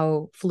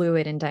how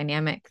fluid and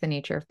dynamic the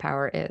nature of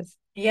power is.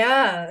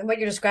 Yeah, what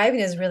you're describing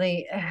is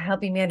really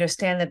helping me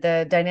understand that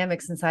the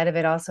dynamics inside of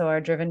it also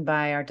are driven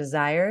by our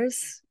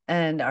desires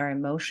and our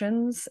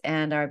emotions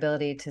and our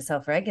ability to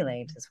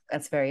self-regulate.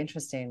 That's very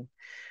interesting.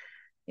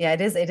 Yeah,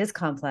 it is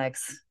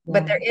complex.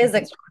 But Yeah.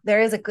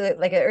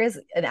 there is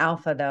an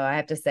alpha though, I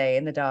have to say,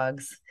 in the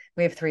dogs.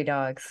 We have 3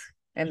 dogs,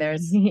 and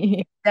there's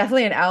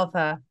definitely an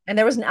alpha. And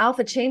there was an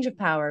alpha change of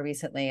power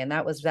recently, and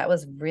that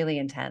was really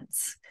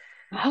intense.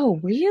 Oh,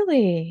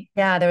 really?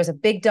 Yeah, there was a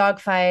big dog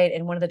fight,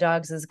 and one of the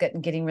dogs is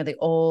getting really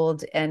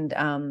old. And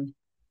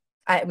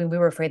I mean, we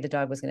were afraid the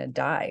dog was going to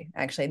die,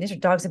 actually. And these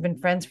dogs have been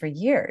friends for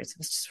years. It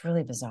was just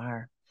really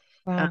bizarre.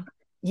 Uh, Wow.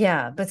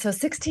 yeah, but so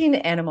 16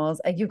 animals.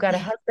 You've got a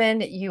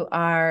husband. You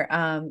are,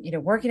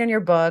 working on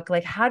your book.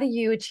 Like, how do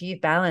you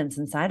achieve balance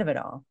inside of it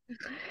all?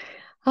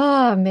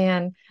 Oh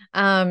man.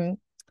 Um,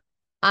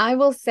 I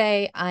will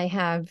say I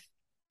have,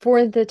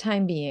 for the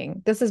time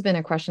being, this has been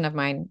a question of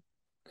mine.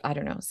 I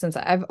don't know, since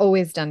I've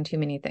always done too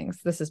many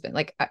things. This has been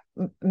like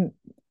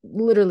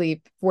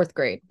literally fourth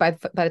grade. By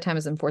the time I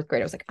was in fourth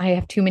grade, I was like, I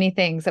have too many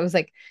things. I was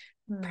like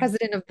Hmm.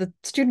 president of the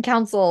student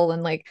council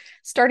and like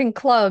starting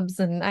clubs.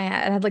 And I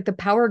had like the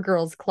Power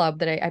Girls Club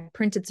that I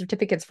printed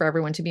certificates for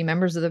everyone to be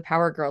members of the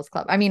Power Girls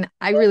Club. I mean,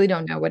 I really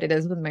don't know what it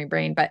is with my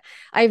brain, but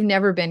I've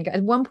never been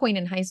at one point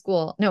in high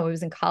school. No, it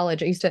was in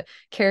college. I used to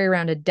carry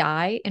around a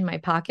die in my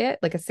pocket,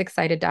 like a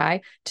six-sided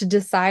die, to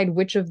decide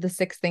which of the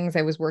six things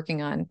I was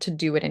working on to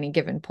do at any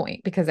given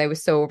point because I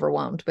was so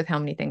overwhelmed with how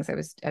many things I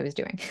was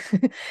doing.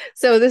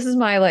 So this is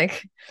my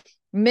like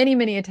many,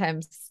 many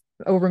attempts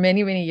over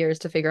many, many years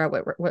to figure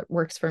out what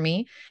works for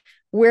me.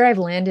 Where I've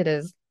landed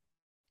is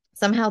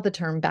somehow the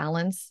term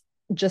balance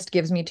just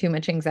gives me too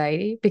much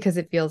anxiety because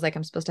it feels like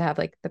I'm supposed to have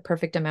like the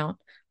perfect amount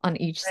on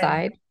each Right.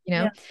 side, you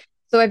Yeah. know?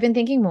 So I've been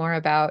thinking more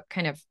about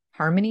kind of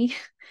harmony. Yeah.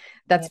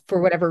 That's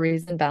for whatever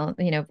reason, balance,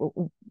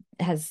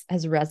 has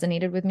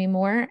resonated with me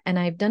more. And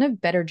I've done a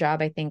better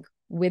job, I think,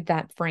 with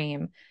that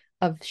frame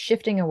of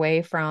shifting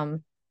away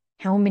from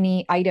how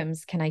many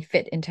items can I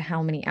fit into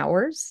how many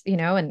hours,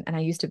 and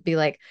I used to be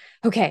like,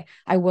 okay,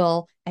 I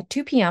will at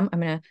 2 p.m. I'm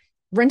gonna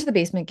run to the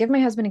basement, give my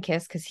husband a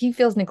kiss because he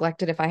feels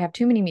neglected if I have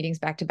too many meetings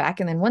back to back.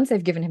 And then once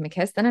I've given him a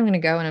kiss, then I'm going to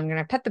go and I'm going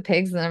to pet the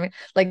pigs. And I'm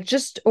like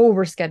just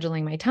over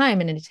scheduling my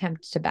time in an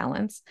attempt to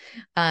balance.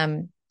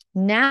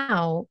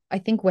 Now, I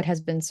think what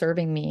has been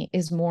serving me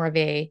is more of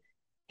a,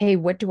 hey,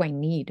 what do I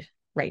need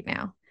right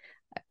now?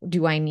 What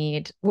do I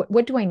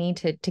need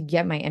to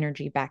get my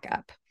energy back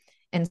up?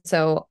 And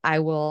so I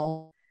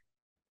will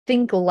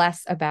think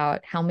less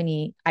about how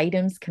many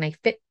items can I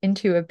fit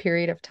into a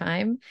period of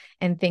time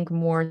and think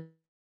more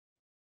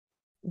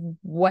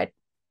what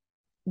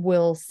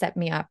will set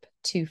me up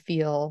to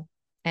feel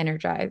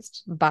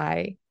energized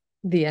by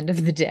the end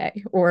of the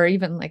day, or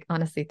even like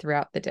honestly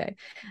throughout the day.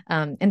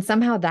 And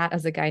somehow that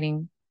as a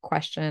guiding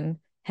question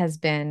has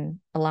been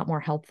a lot more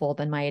helpful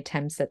than my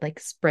attempts at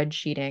like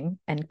spreadsheeting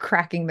and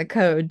cracking the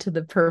code to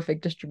the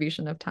perfect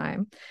distribution of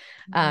time.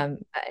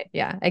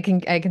 Yeah, I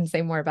can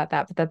say more about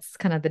that, but that's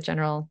kind of the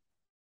general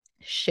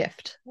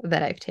shift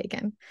that I've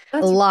taken. A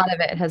That's lot of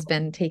it has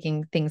been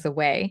taking things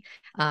away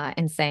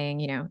and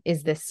saying,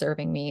 is this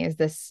serving me? Is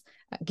this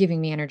giving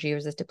me energy or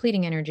is this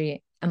depleting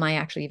energy? Am I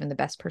actually even the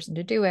best person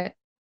to do it?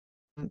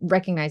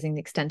 Recognizing the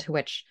extent to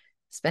which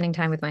spending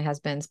time with my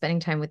husband, spending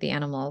time with the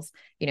animals,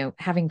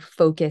 having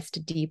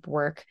focused deep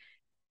work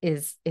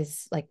is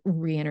like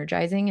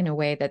re-energizing in a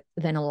way that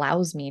then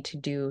allows me to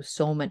do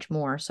so much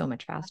more, so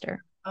much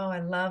faster. Oh,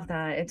 I love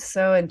that. It's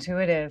so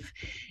intuitive,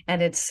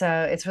 and it's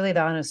really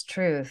the honest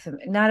truth.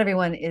 Not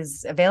everyone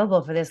is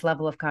available for this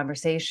level of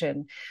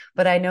conversation,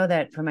 but I know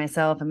that for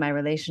myself and my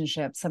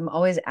relationships, I'm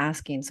always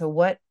asking, so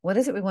what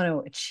is it we want to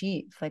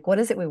achieve? Like what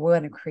is it we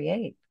want to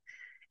create?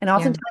 And Yeah.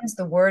 oftentimes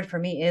the word for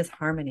me is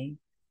harmony.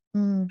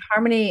 Mm,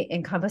 Harmony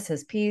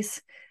encompasses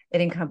peace,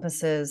 It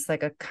encompasses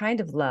like a kind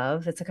of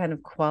love. It's a kind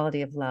of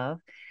quality of love.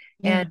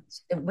 Yeah.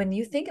 And when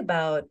you think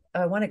about,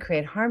 I want to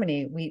create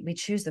harmony, we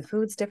choose the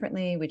foods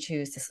differently. We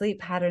choose the sleep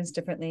patterns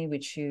differently. We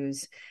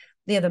choose,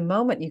 the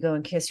moment you go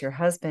and kiss your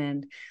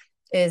husband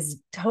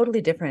is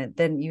totally different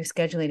than you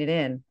scheduling it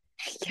in.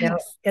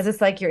 Yes. Because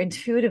it's like you're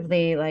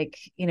intuitively like,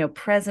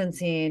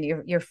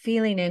 presencing, you're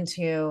feeling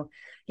into,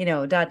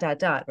 dot, dot,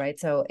 dot, right?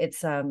 So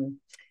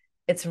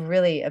it's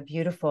really a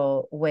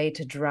beautiful way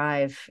to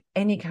drive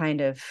any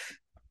kind of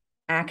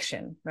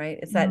action, right?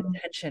 It's that Mm.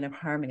 intention of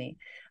harmony.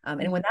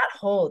 And when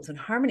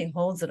harmony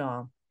holds it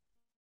all,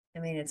 I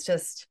mean, it's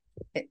just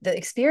the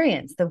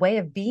experience, the way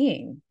of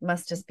being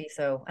must just be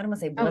so, I don't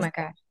want to say Oh my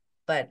blissful, gosh.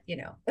 but Like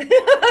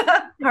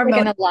an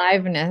harmonious.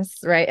 aliveness,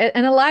 right?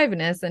 An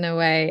aliveness in a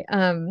way,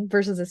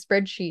 versus a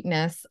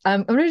spreadsheetness.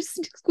 I'm gonna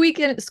just squeak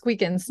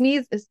in,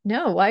 sneeze.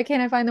 No, why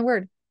can't I find the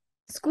word?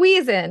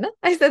 Squeeze in.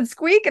 I said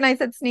squeak and I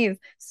said sneeze.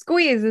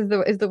 Squeeze is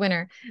the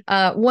winner.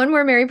 One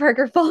more Mary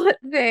Parker Follett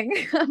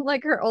thing. I'm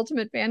like her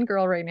ultimate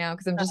fangirl right now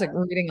because I'm just like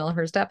reading all of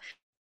her stuff.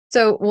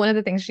 So one of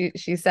the things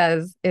she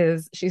says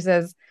is she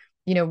says,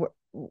 you know,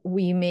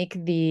 we make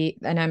the,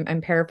 and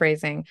I'm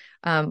paraphrasing,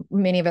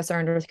 many of us are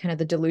under kind of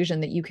the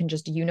delusion that you can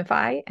just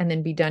unify and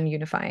then be done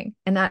unifying.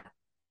 And that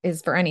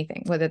is for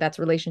anything, whether that's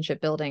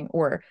relationship building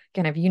or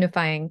kind of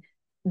unifying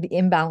the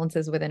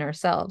imbalances within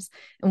ourselves.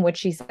 And what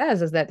she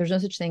says is that there's no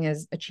such thing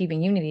as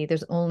achieving unity.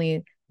 There's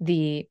only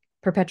the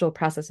perpetual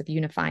process of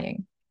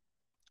unifying.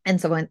 And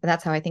so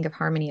that's how I think of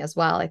harmony as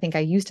well. I think I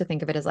used to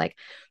think of it as like,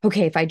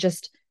 okay, if I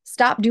just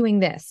stop doing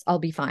this, I'll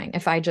be fine.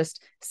 If I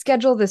just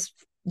schedule this,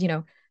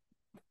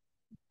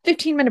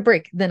 15-minute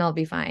break, then I'll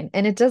be fine.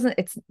 And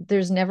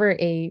there's never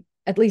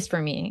at least for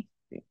me,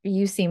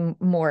 you seem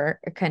more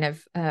kind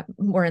of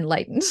more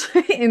enlightened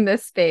in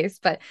this space.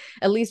 But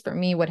at least for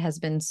me, what has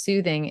been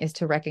soothing is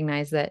to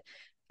recognize that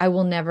I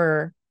will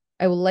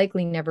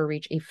likely never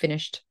reach a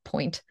finished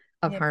point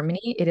of Yeah.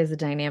 harmony. It is a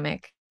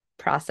dynamic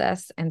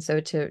process. And so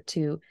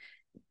to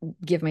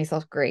give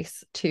myself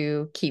grace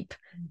to keep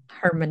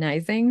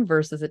harmonizing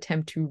versus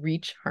attempt to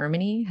reach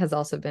harmony has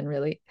also been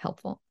really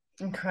helpful.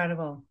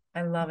 Incredible.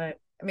 I love it.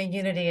 I mean,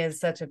 unity is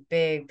such a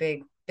big,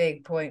 big,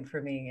 big point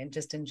for me, and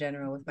just in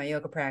general with my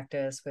yoga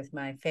practice, with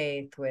my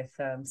faith, with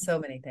so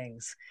many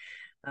things.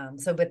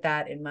 So with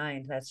that in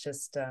mind, that's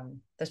just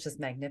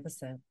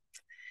magnificent.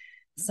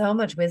 So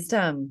much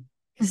wisdom,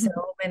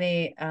 so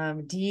many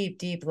deep,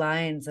 deep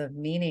lines of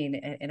meaning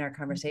in our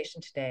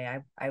conversation today.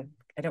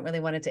 I don't really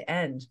want it to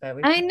end, but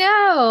I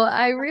know.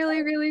 I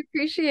really, really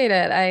appreciate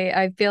it.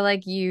 I feel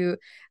like you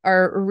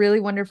are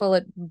really wonderful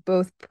at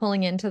both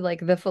pulling into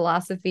like the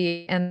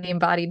philosophy and the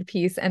embodied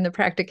piece and the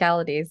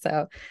practicality.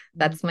 So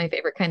that's my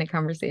favorite kind of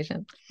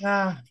conversation.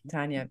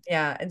 Tanya.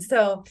 Yeah. And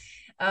so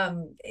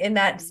in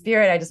that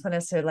spirit, I just want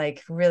us to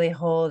like really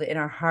hold in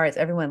our hearts,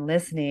 everyone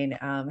listening,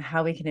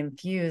 how we can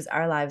infuse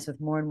our lives with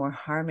more and more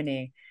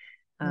harmony.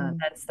 Mm.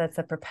 That's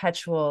a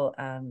perpetual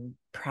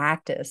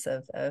practice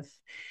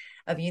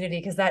of unity,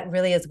 because that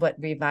really is what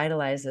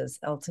revitalizes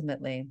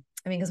ultimately.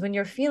 I mean, because when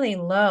you're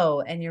feeling low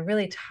and you're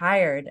really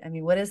tired, I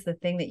mean, what is the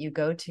thing that you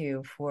go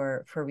to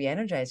for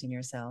re-energizing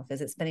yourself?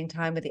 Is it spending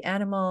time with the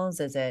animals?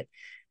 Is it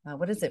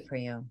what is it for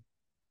you?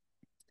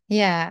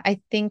 Yeah, I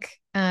think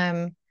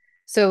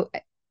so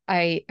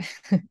I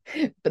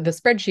but the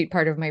spreadsheet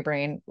part of my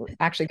brain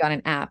actually got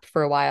an app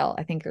for a while.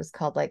 I think it was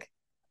called like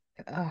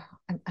oh,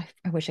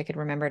 I wish I could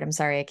remember it. I'm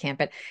sorry I can't,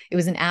 but it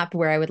was an app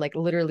where I would like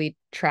literally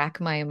track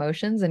my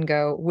emotions and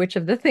go, which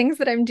of the things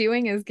that I'm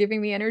doing is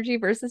giving me energy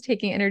versus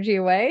taking energy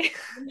away.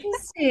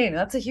 Interesting.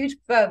 That's a huge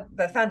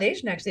the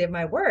foundation actually of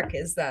my work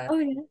is that Oh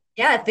yeah.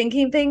 yeah,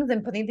 thinking things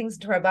and putting things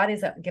into our bodies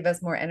that give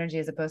us more energy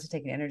as opposed to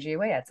taking energy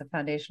away. That's a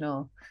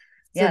foundational.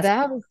 So Yes.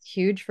 that was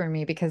huge for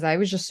me because I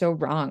was just so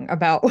wrong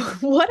about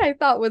what I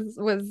thought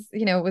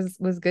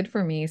was good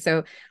for me.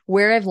 So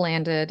where I've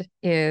landed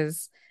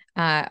is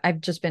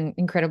I've just been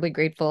incredibly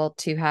grateful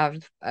to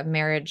have a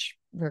marriage.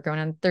 We're going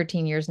on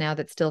 13 years now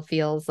that still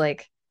feels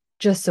like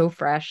just so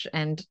fresh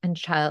and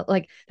child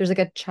like there's like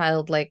a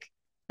childlike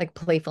like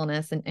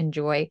playfulness and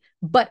joy,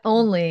 but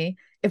only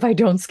if I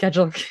don't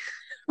schedule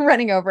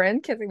running over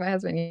and kissing my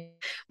husband.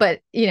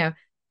 But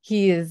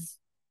he is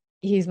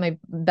he's my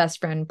best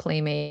friend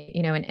playmate,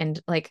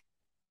 and like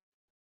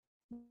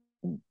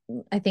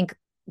I think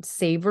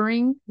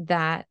savoring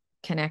that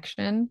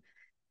connection.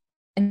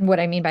 And what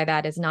I mean by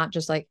that is not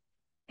just like,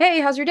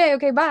 hey, how's your day?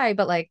 Okay, bye.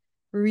 But like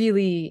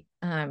really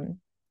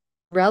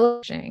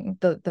relishing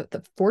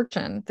the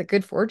fortune, the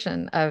good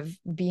fortune of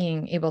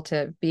being able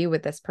to be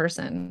with this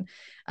person.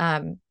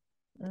 Um,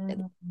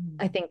 Mhm.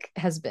 I think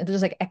has been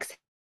there's like exhaling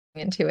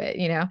into it,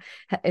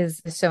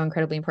 is so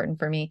incredibly important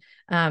for me.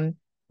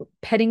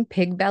 Petting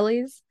pig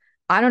bellies.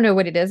 I don't know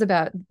what it is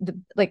about the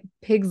like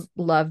pigs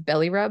love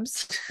belly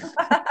rubs.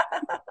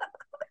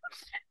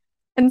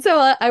 And so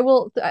I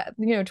will,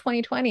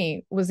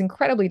 2020 was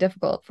incredibly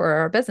difficult for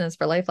our business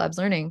for Life Labs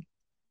Learning.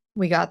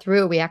 We got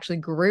through, we actually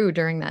grew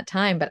during that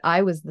time, but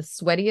I was the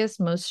sweatiest,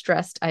 most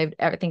stressed I've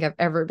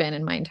ever been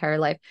in my entire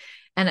life.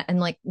 And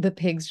like the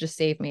pigs just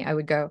saved me. I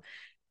would go,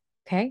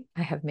 okay,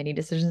 I have many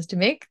decisions to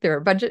make. There are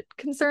budget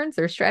concerns,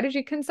 there are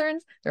strategy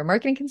concerns, there are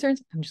marketing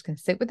concerns. I'm just going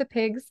to sit with the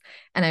pigs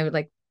and I would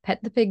like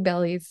pet the pig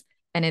bellies.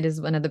 And it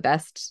is one of the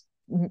best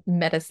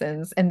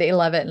medicines and they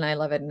love it and I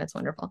love it and it's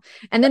wonderful.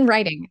 And then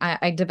writing,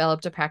 I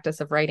developed a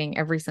practice of writing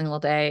every single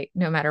day,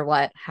 no matter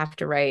what, have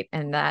to write.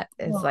 And that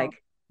is Oh. like,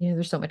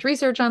 there's so much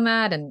research on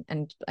that.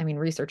 And I mean,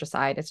 research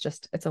aside,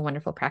 it's a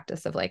wonderful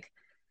practice of like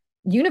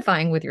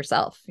unifying with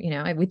yourself.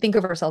 We think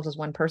of ourselves as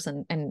one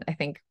person. And I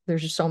think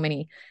there's just so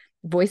many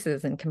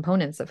voices and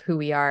components of who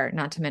we are,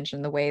 not to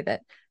mention the way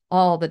that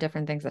all the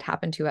different things that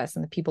happen to us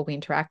and the people we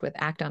interact with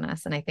act on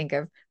us. And I think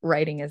of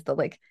writing as the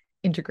like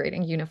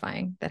integrating,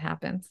 unifying that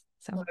happens.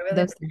 So Well, I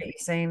really appreciate you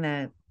saying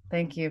that.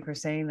 Thank you for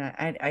saying that.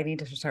 I need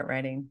to start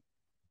writing.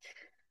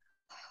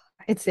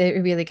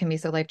 it really can be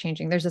so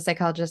life-changing. There's a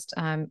psychologist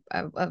and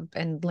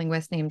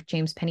linguist named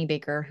James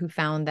Pennebaker who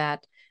found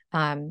that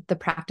the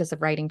practice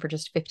of writing for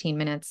just 15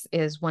 minutes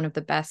is one of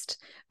the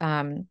best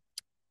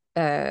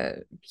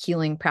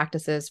healing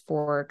practices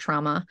for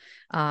trauma,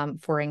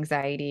 for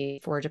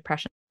anxiety, for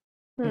depression.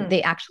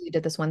 They actually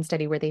did this one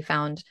study where they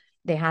found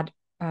they had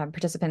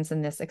participants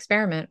in this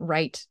experiment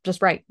write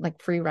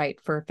like free write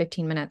for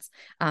 15 minutes.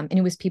 And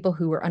it was people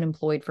who were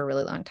unemployed for a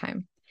really long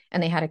time.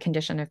 And they had a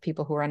condition of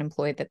people who were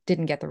unemployed that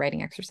didn't get the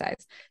writing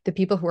exercise. The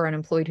people who were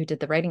unemployed who did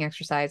the writing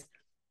exercise,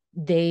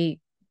 they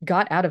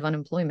got out of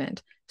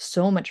unemployment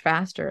so much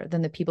faster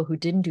than the people who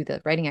didn't do the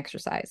writing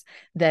exercise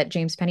that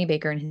James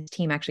Pennebaker and his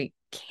team actually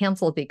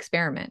canceled the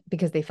experiment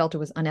because they felt it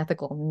was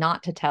unethical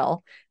not to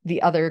tell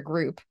the other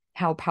group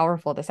how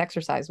powerful this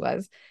exercise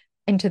was.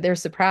 And to their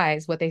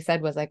surprise, what they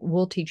said was like,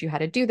 we'll teach you how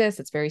to do this.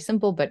 It's very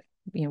simple, but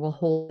we'll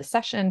hold a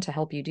session to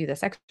help you do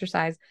this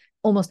exercise.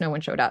 Almost no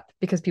one showed up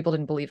because people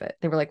didn't believe it.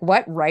 They were like,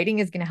 what? Writing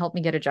is going to help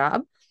me get a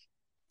job?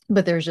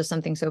 But there's just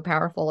something so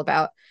powerful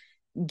about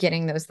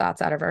getting those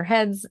thoughts out of our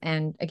heads.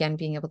 And again,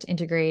 being able to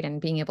integrate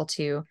and being able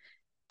to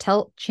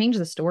change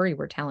the story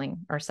we're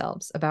telling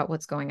ourselves about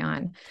what's going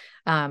on.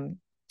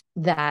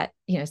 That,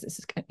 this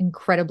is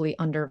incredibly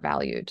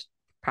undervalued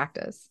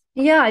practice.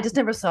 Yeah, I just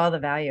never saw the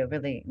value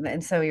really.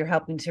 And so you're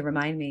helping to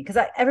remind me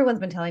because everyone's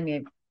been telling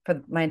me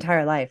for my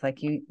entire life,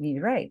 like you need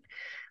to write,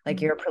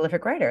 like you're a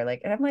prolific writer.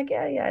 Like, and I'm like,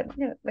 yeah,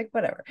 like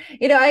whatever.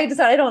 I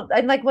decided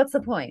I'm like, what's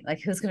the point?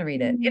 Like, who's gonna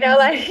read it?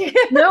 Like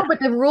no, but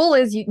the rule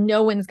is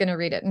no one's gonna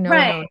read it.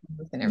 Right. No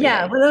one's gonna read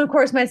Yeah. it. Well, then of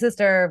course my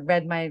sister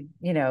read my,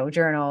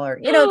 journal or,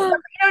 you know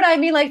what I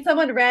mean? Like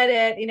someone read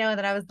it, and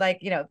then I was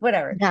like,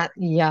 whatever.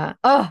 Yeah.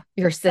 Oh,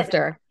 your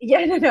sister.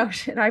 Yeah, no,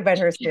 I read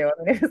hers too.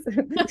 I mean, it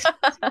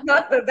was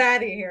not the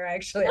baddie here,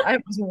 actually. I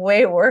was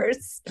way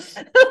worse.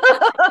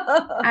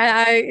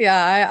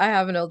 I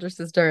have an older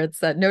sister.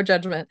 It's no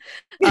judgment.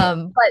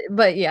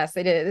 But yes,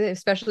 it is,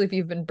 especially if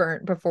you've been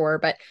burnt before.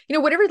 But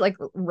whatever, like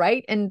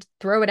write and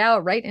throw it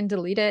out, write and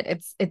delete it.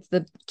 It's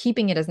the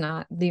keeping it is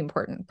not the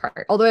important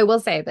part. Although I will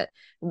say that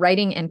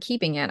writing and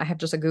keeping it, I have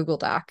just a Google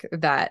Doc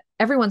that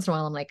every once in a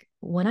while I'm like,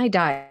 when I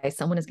die,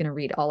 someone is going to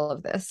read all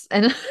of this.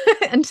 And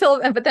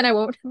but then I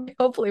won't,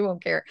 hopefully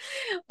won't care.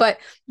 But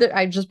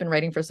I've just been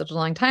writing for such a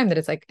long time that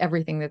it's like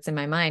everything that's in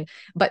my mind.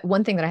 But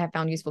one thing that I have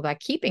found useful about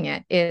keeping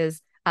it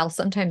is I'll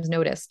sometimes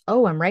notice,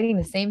 oh, I'm writing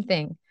the same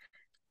thing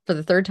for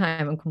the third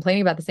time. I'm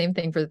complaining about the same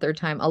thing for the third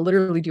time. I'll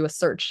literally do a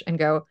search and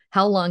go,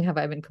 how long have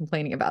I been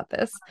complaining about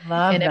this?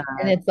 Love and that.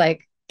 and it's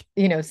like,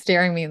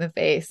 staring me in the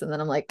face. And then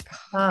I'm like,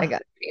 I got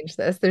to change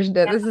this.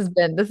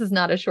 This is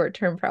not a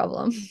short-term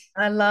problem.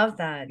 I love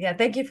that. Yeah.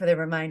 Thank you for the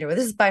reminder. Well,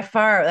 this is by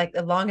far like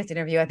the longest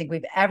interview I think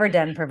we've ever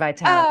done for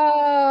Vitality.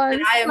 Oh,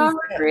 I'm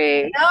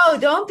sorry. No,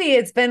 don't be.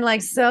 It's been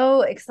like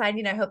so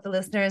exciting. I hope the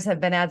listeners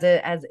have been as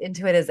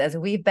into it as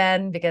we've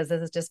been, because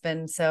this has just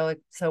been so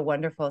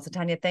wonderful. So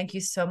Tanya, thank you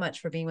so much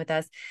for being with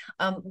us.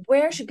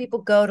 Where should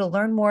people go to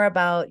learn more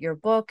about your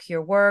book,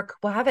 your work?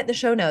 We'll have it in the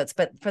show notes,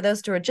 but for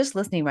those who are just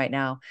listening right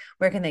now,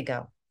 where can they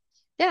go?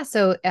 Yeah.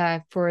 So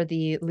for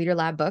the Leader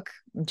Lab book,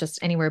 just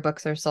anywhere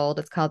books are sold,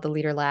 it's called The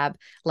Leader Lab.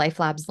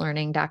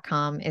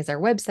 Lifelabslearning.com is our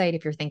website.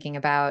 If you're thinking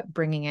about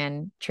bringing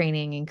in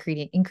training and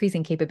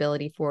increasing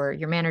capability for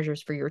your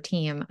managers, for your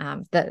team,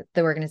 the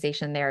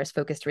organization there is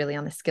focused really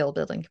on the skill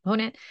building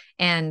component.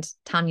 And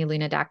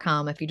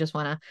TanyaLuna.com, if you just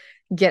want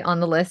to get on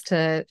the list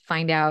to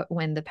find out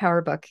when the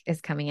Power Book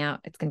is coming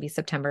out. It's going to be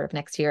September of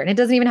next year. And it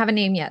doesn't even have a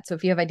name yet. So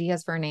if you have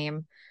ideas for a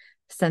name,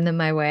 send them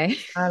my way.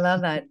 I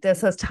love that.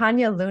 So it's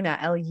Tanya Luna,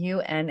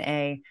 Luna,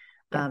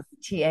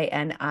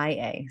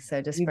 Tania.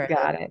 So just You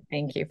got it.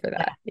 Thank you for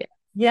that. Yeah.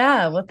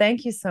 Yeah. Well,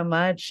 thank you so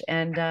much.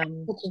 And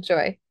such a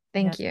joy.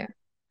 Thank you.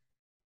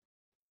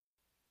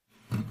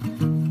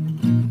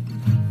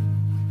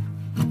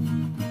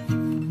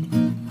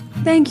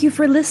 Thank you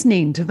for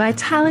listening to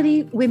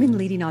Vitality Women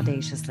Leading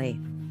Audaciously.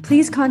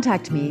 Please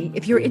contact me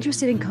if you're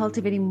interested in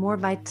cultivating more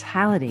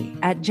vitality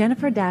at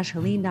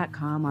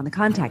jennifer-helene.com on the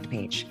contact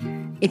page.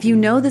 If you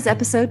know this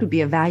episode would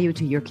be of value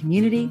to your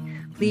community,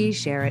 please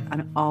share it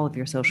on all of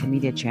your social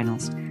media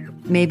channels.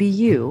 Maybe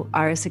you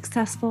are a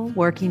successful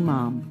working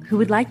mom who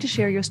would like to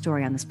share your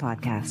story on this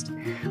podcast.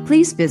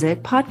 Please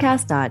visit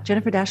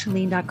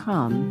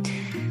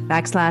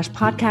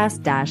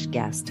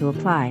podcast.jennifer-helene.com/podcast-guest to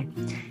apply.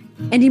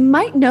 And you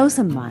might know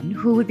someone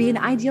who would be an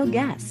ideal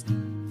guest.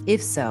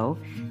 If so,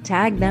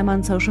 tag them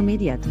on social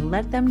media to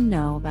let them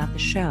know about the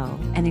show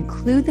and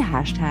include the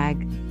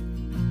hashtag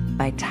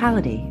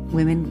Vitality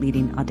Women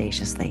Leading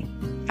Audaciously.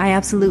 I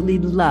absolutely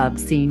love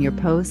seeing your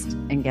posts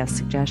and guest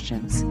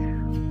suggestions.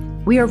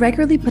 We are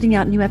regularly putting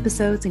out new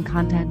episodes and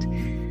content.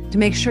 To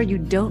make sure you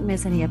don't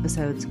miss any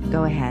episodes,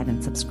 go ahead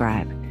and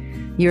subscribe.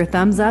 Your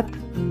thumbs up,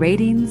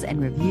 ratings,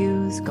 and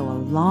reviews go a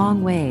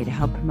long way to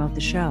help promote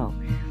the show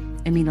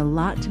and mean a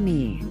lot to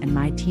me and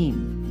my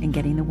team in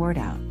getting the word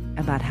out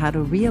about how to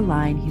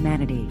realign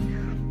humanity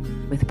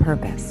with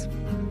purpose.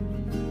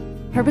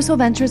 Purposeful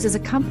Ventures is a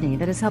company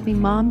that is helping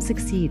moms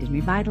succeed in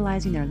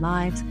revitalizing their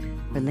lives,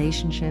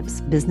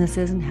 relationships,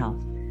 businesses, and health.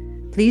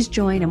 Please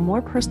join a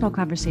more personal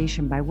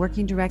conversation by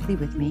working directly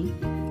with me,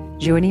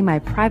 joining my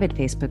private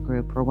Facebook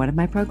group or one of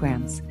my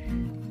programs.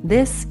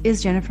 This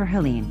is Jennifer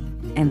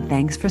Helene, and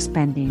thanks for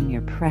spending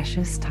your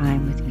precious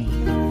time with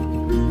me.